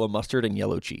call it yellow mustard and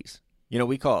yellow cheese. You know,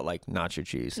 we call it like nacho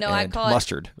cheese. No, and I call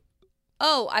mustard.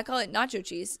 I call it nacho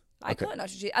cheese. I call it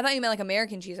nacho cheese. I thought you meant like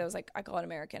American cheese. I was like, I call it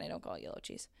American. I don't call it yellow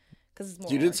cheese because it's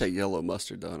more. You orange. did say yellow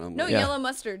mustard, though. No, yellow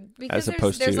mustard because as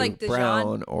opposed there's to like Dijon,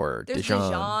 brown or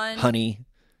Dijon, honey.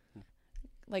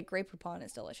 Like Grey Poupon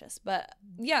is delicious, but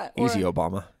yeah. Easy,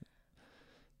 Obama.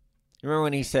 You remember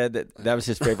when he said that was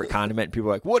his favorite condiment? And people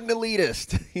were like, "What an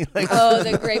elitist!"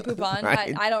 The Grey Poupon.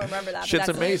 Right? I don't remember that. Shit's but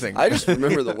that's amazing. I just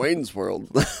remember the Wayne's World.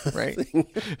 Right?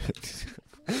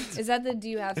 Is that do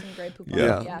you have some Grey Poupon?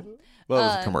 Yeah. Well, it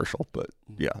was a commercial, but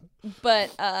yeah.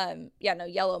 But no,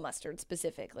 yellow mustard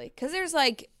specifically, because there's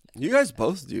like. You guys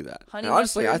both do that. Honey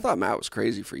honestly, mustard. I thought Matt was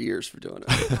crazy for years for doing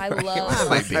it. I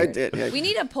love. I did. Yeah. We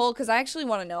need a poll because I actually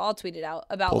want to know. I'll tweet it out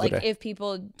about Poll like today. if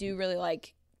people do really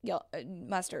like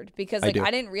mustard because like I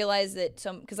didn't realize that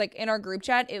because like in our group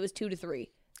chat it was 2 to 3.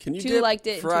 Can you 2 dip liked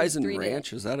it, fries and and 2 to 3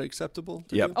 ranch? Is that acceptable?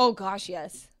 to Yep. do? Oh gosh,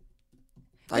 yes.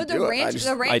 I But do the it. ranch,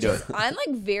 I do it. I'm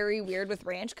like very weird with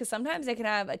ranch because sometimes it can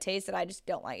have a taste that I just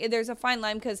don't like. There's a fine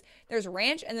line because there's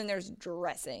ranch and then there's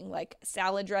dressing, like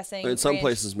salad dressing. But some ranch.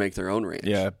 places make their own ranch.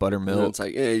 Yeah, And buttermilk. it's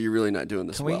like, you're really not doing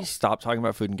this Can well. we stop talking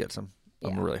about food and get some?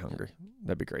 I'm Yeah. really hungry.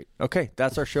 That'd be great. Okay,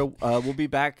 that's our show. We'll be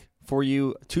back for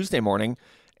you Tuesday morning,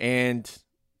 and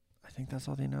I think that's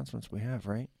all the announcements we have,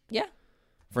 right? Yeah.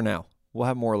 For now, we'll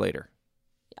have more later.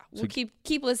 Yeah, we'll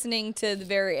keep listening to the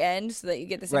very end so that you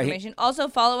get this Right. information. Also,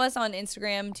 follow us on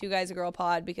Instagram, 2 Guys a Girl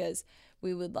Pod, because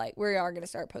we are going to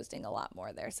start posting a lot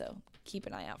more there. So keep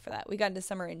an eye out for that. We got a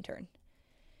summer intern.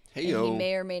 Hey, And yo. he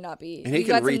may or may not be. And he we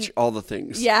can got reach some, all the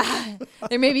things. Yeah,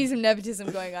 there may be some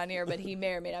nepotism going on here, but he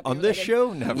may or may not be On this related.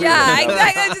 show, never. Yeah,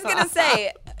 exactly. I was just gonna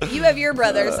say, you have your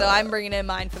brother, so I'm bringing in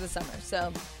mine for the summer.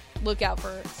 So look out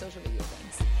for social media.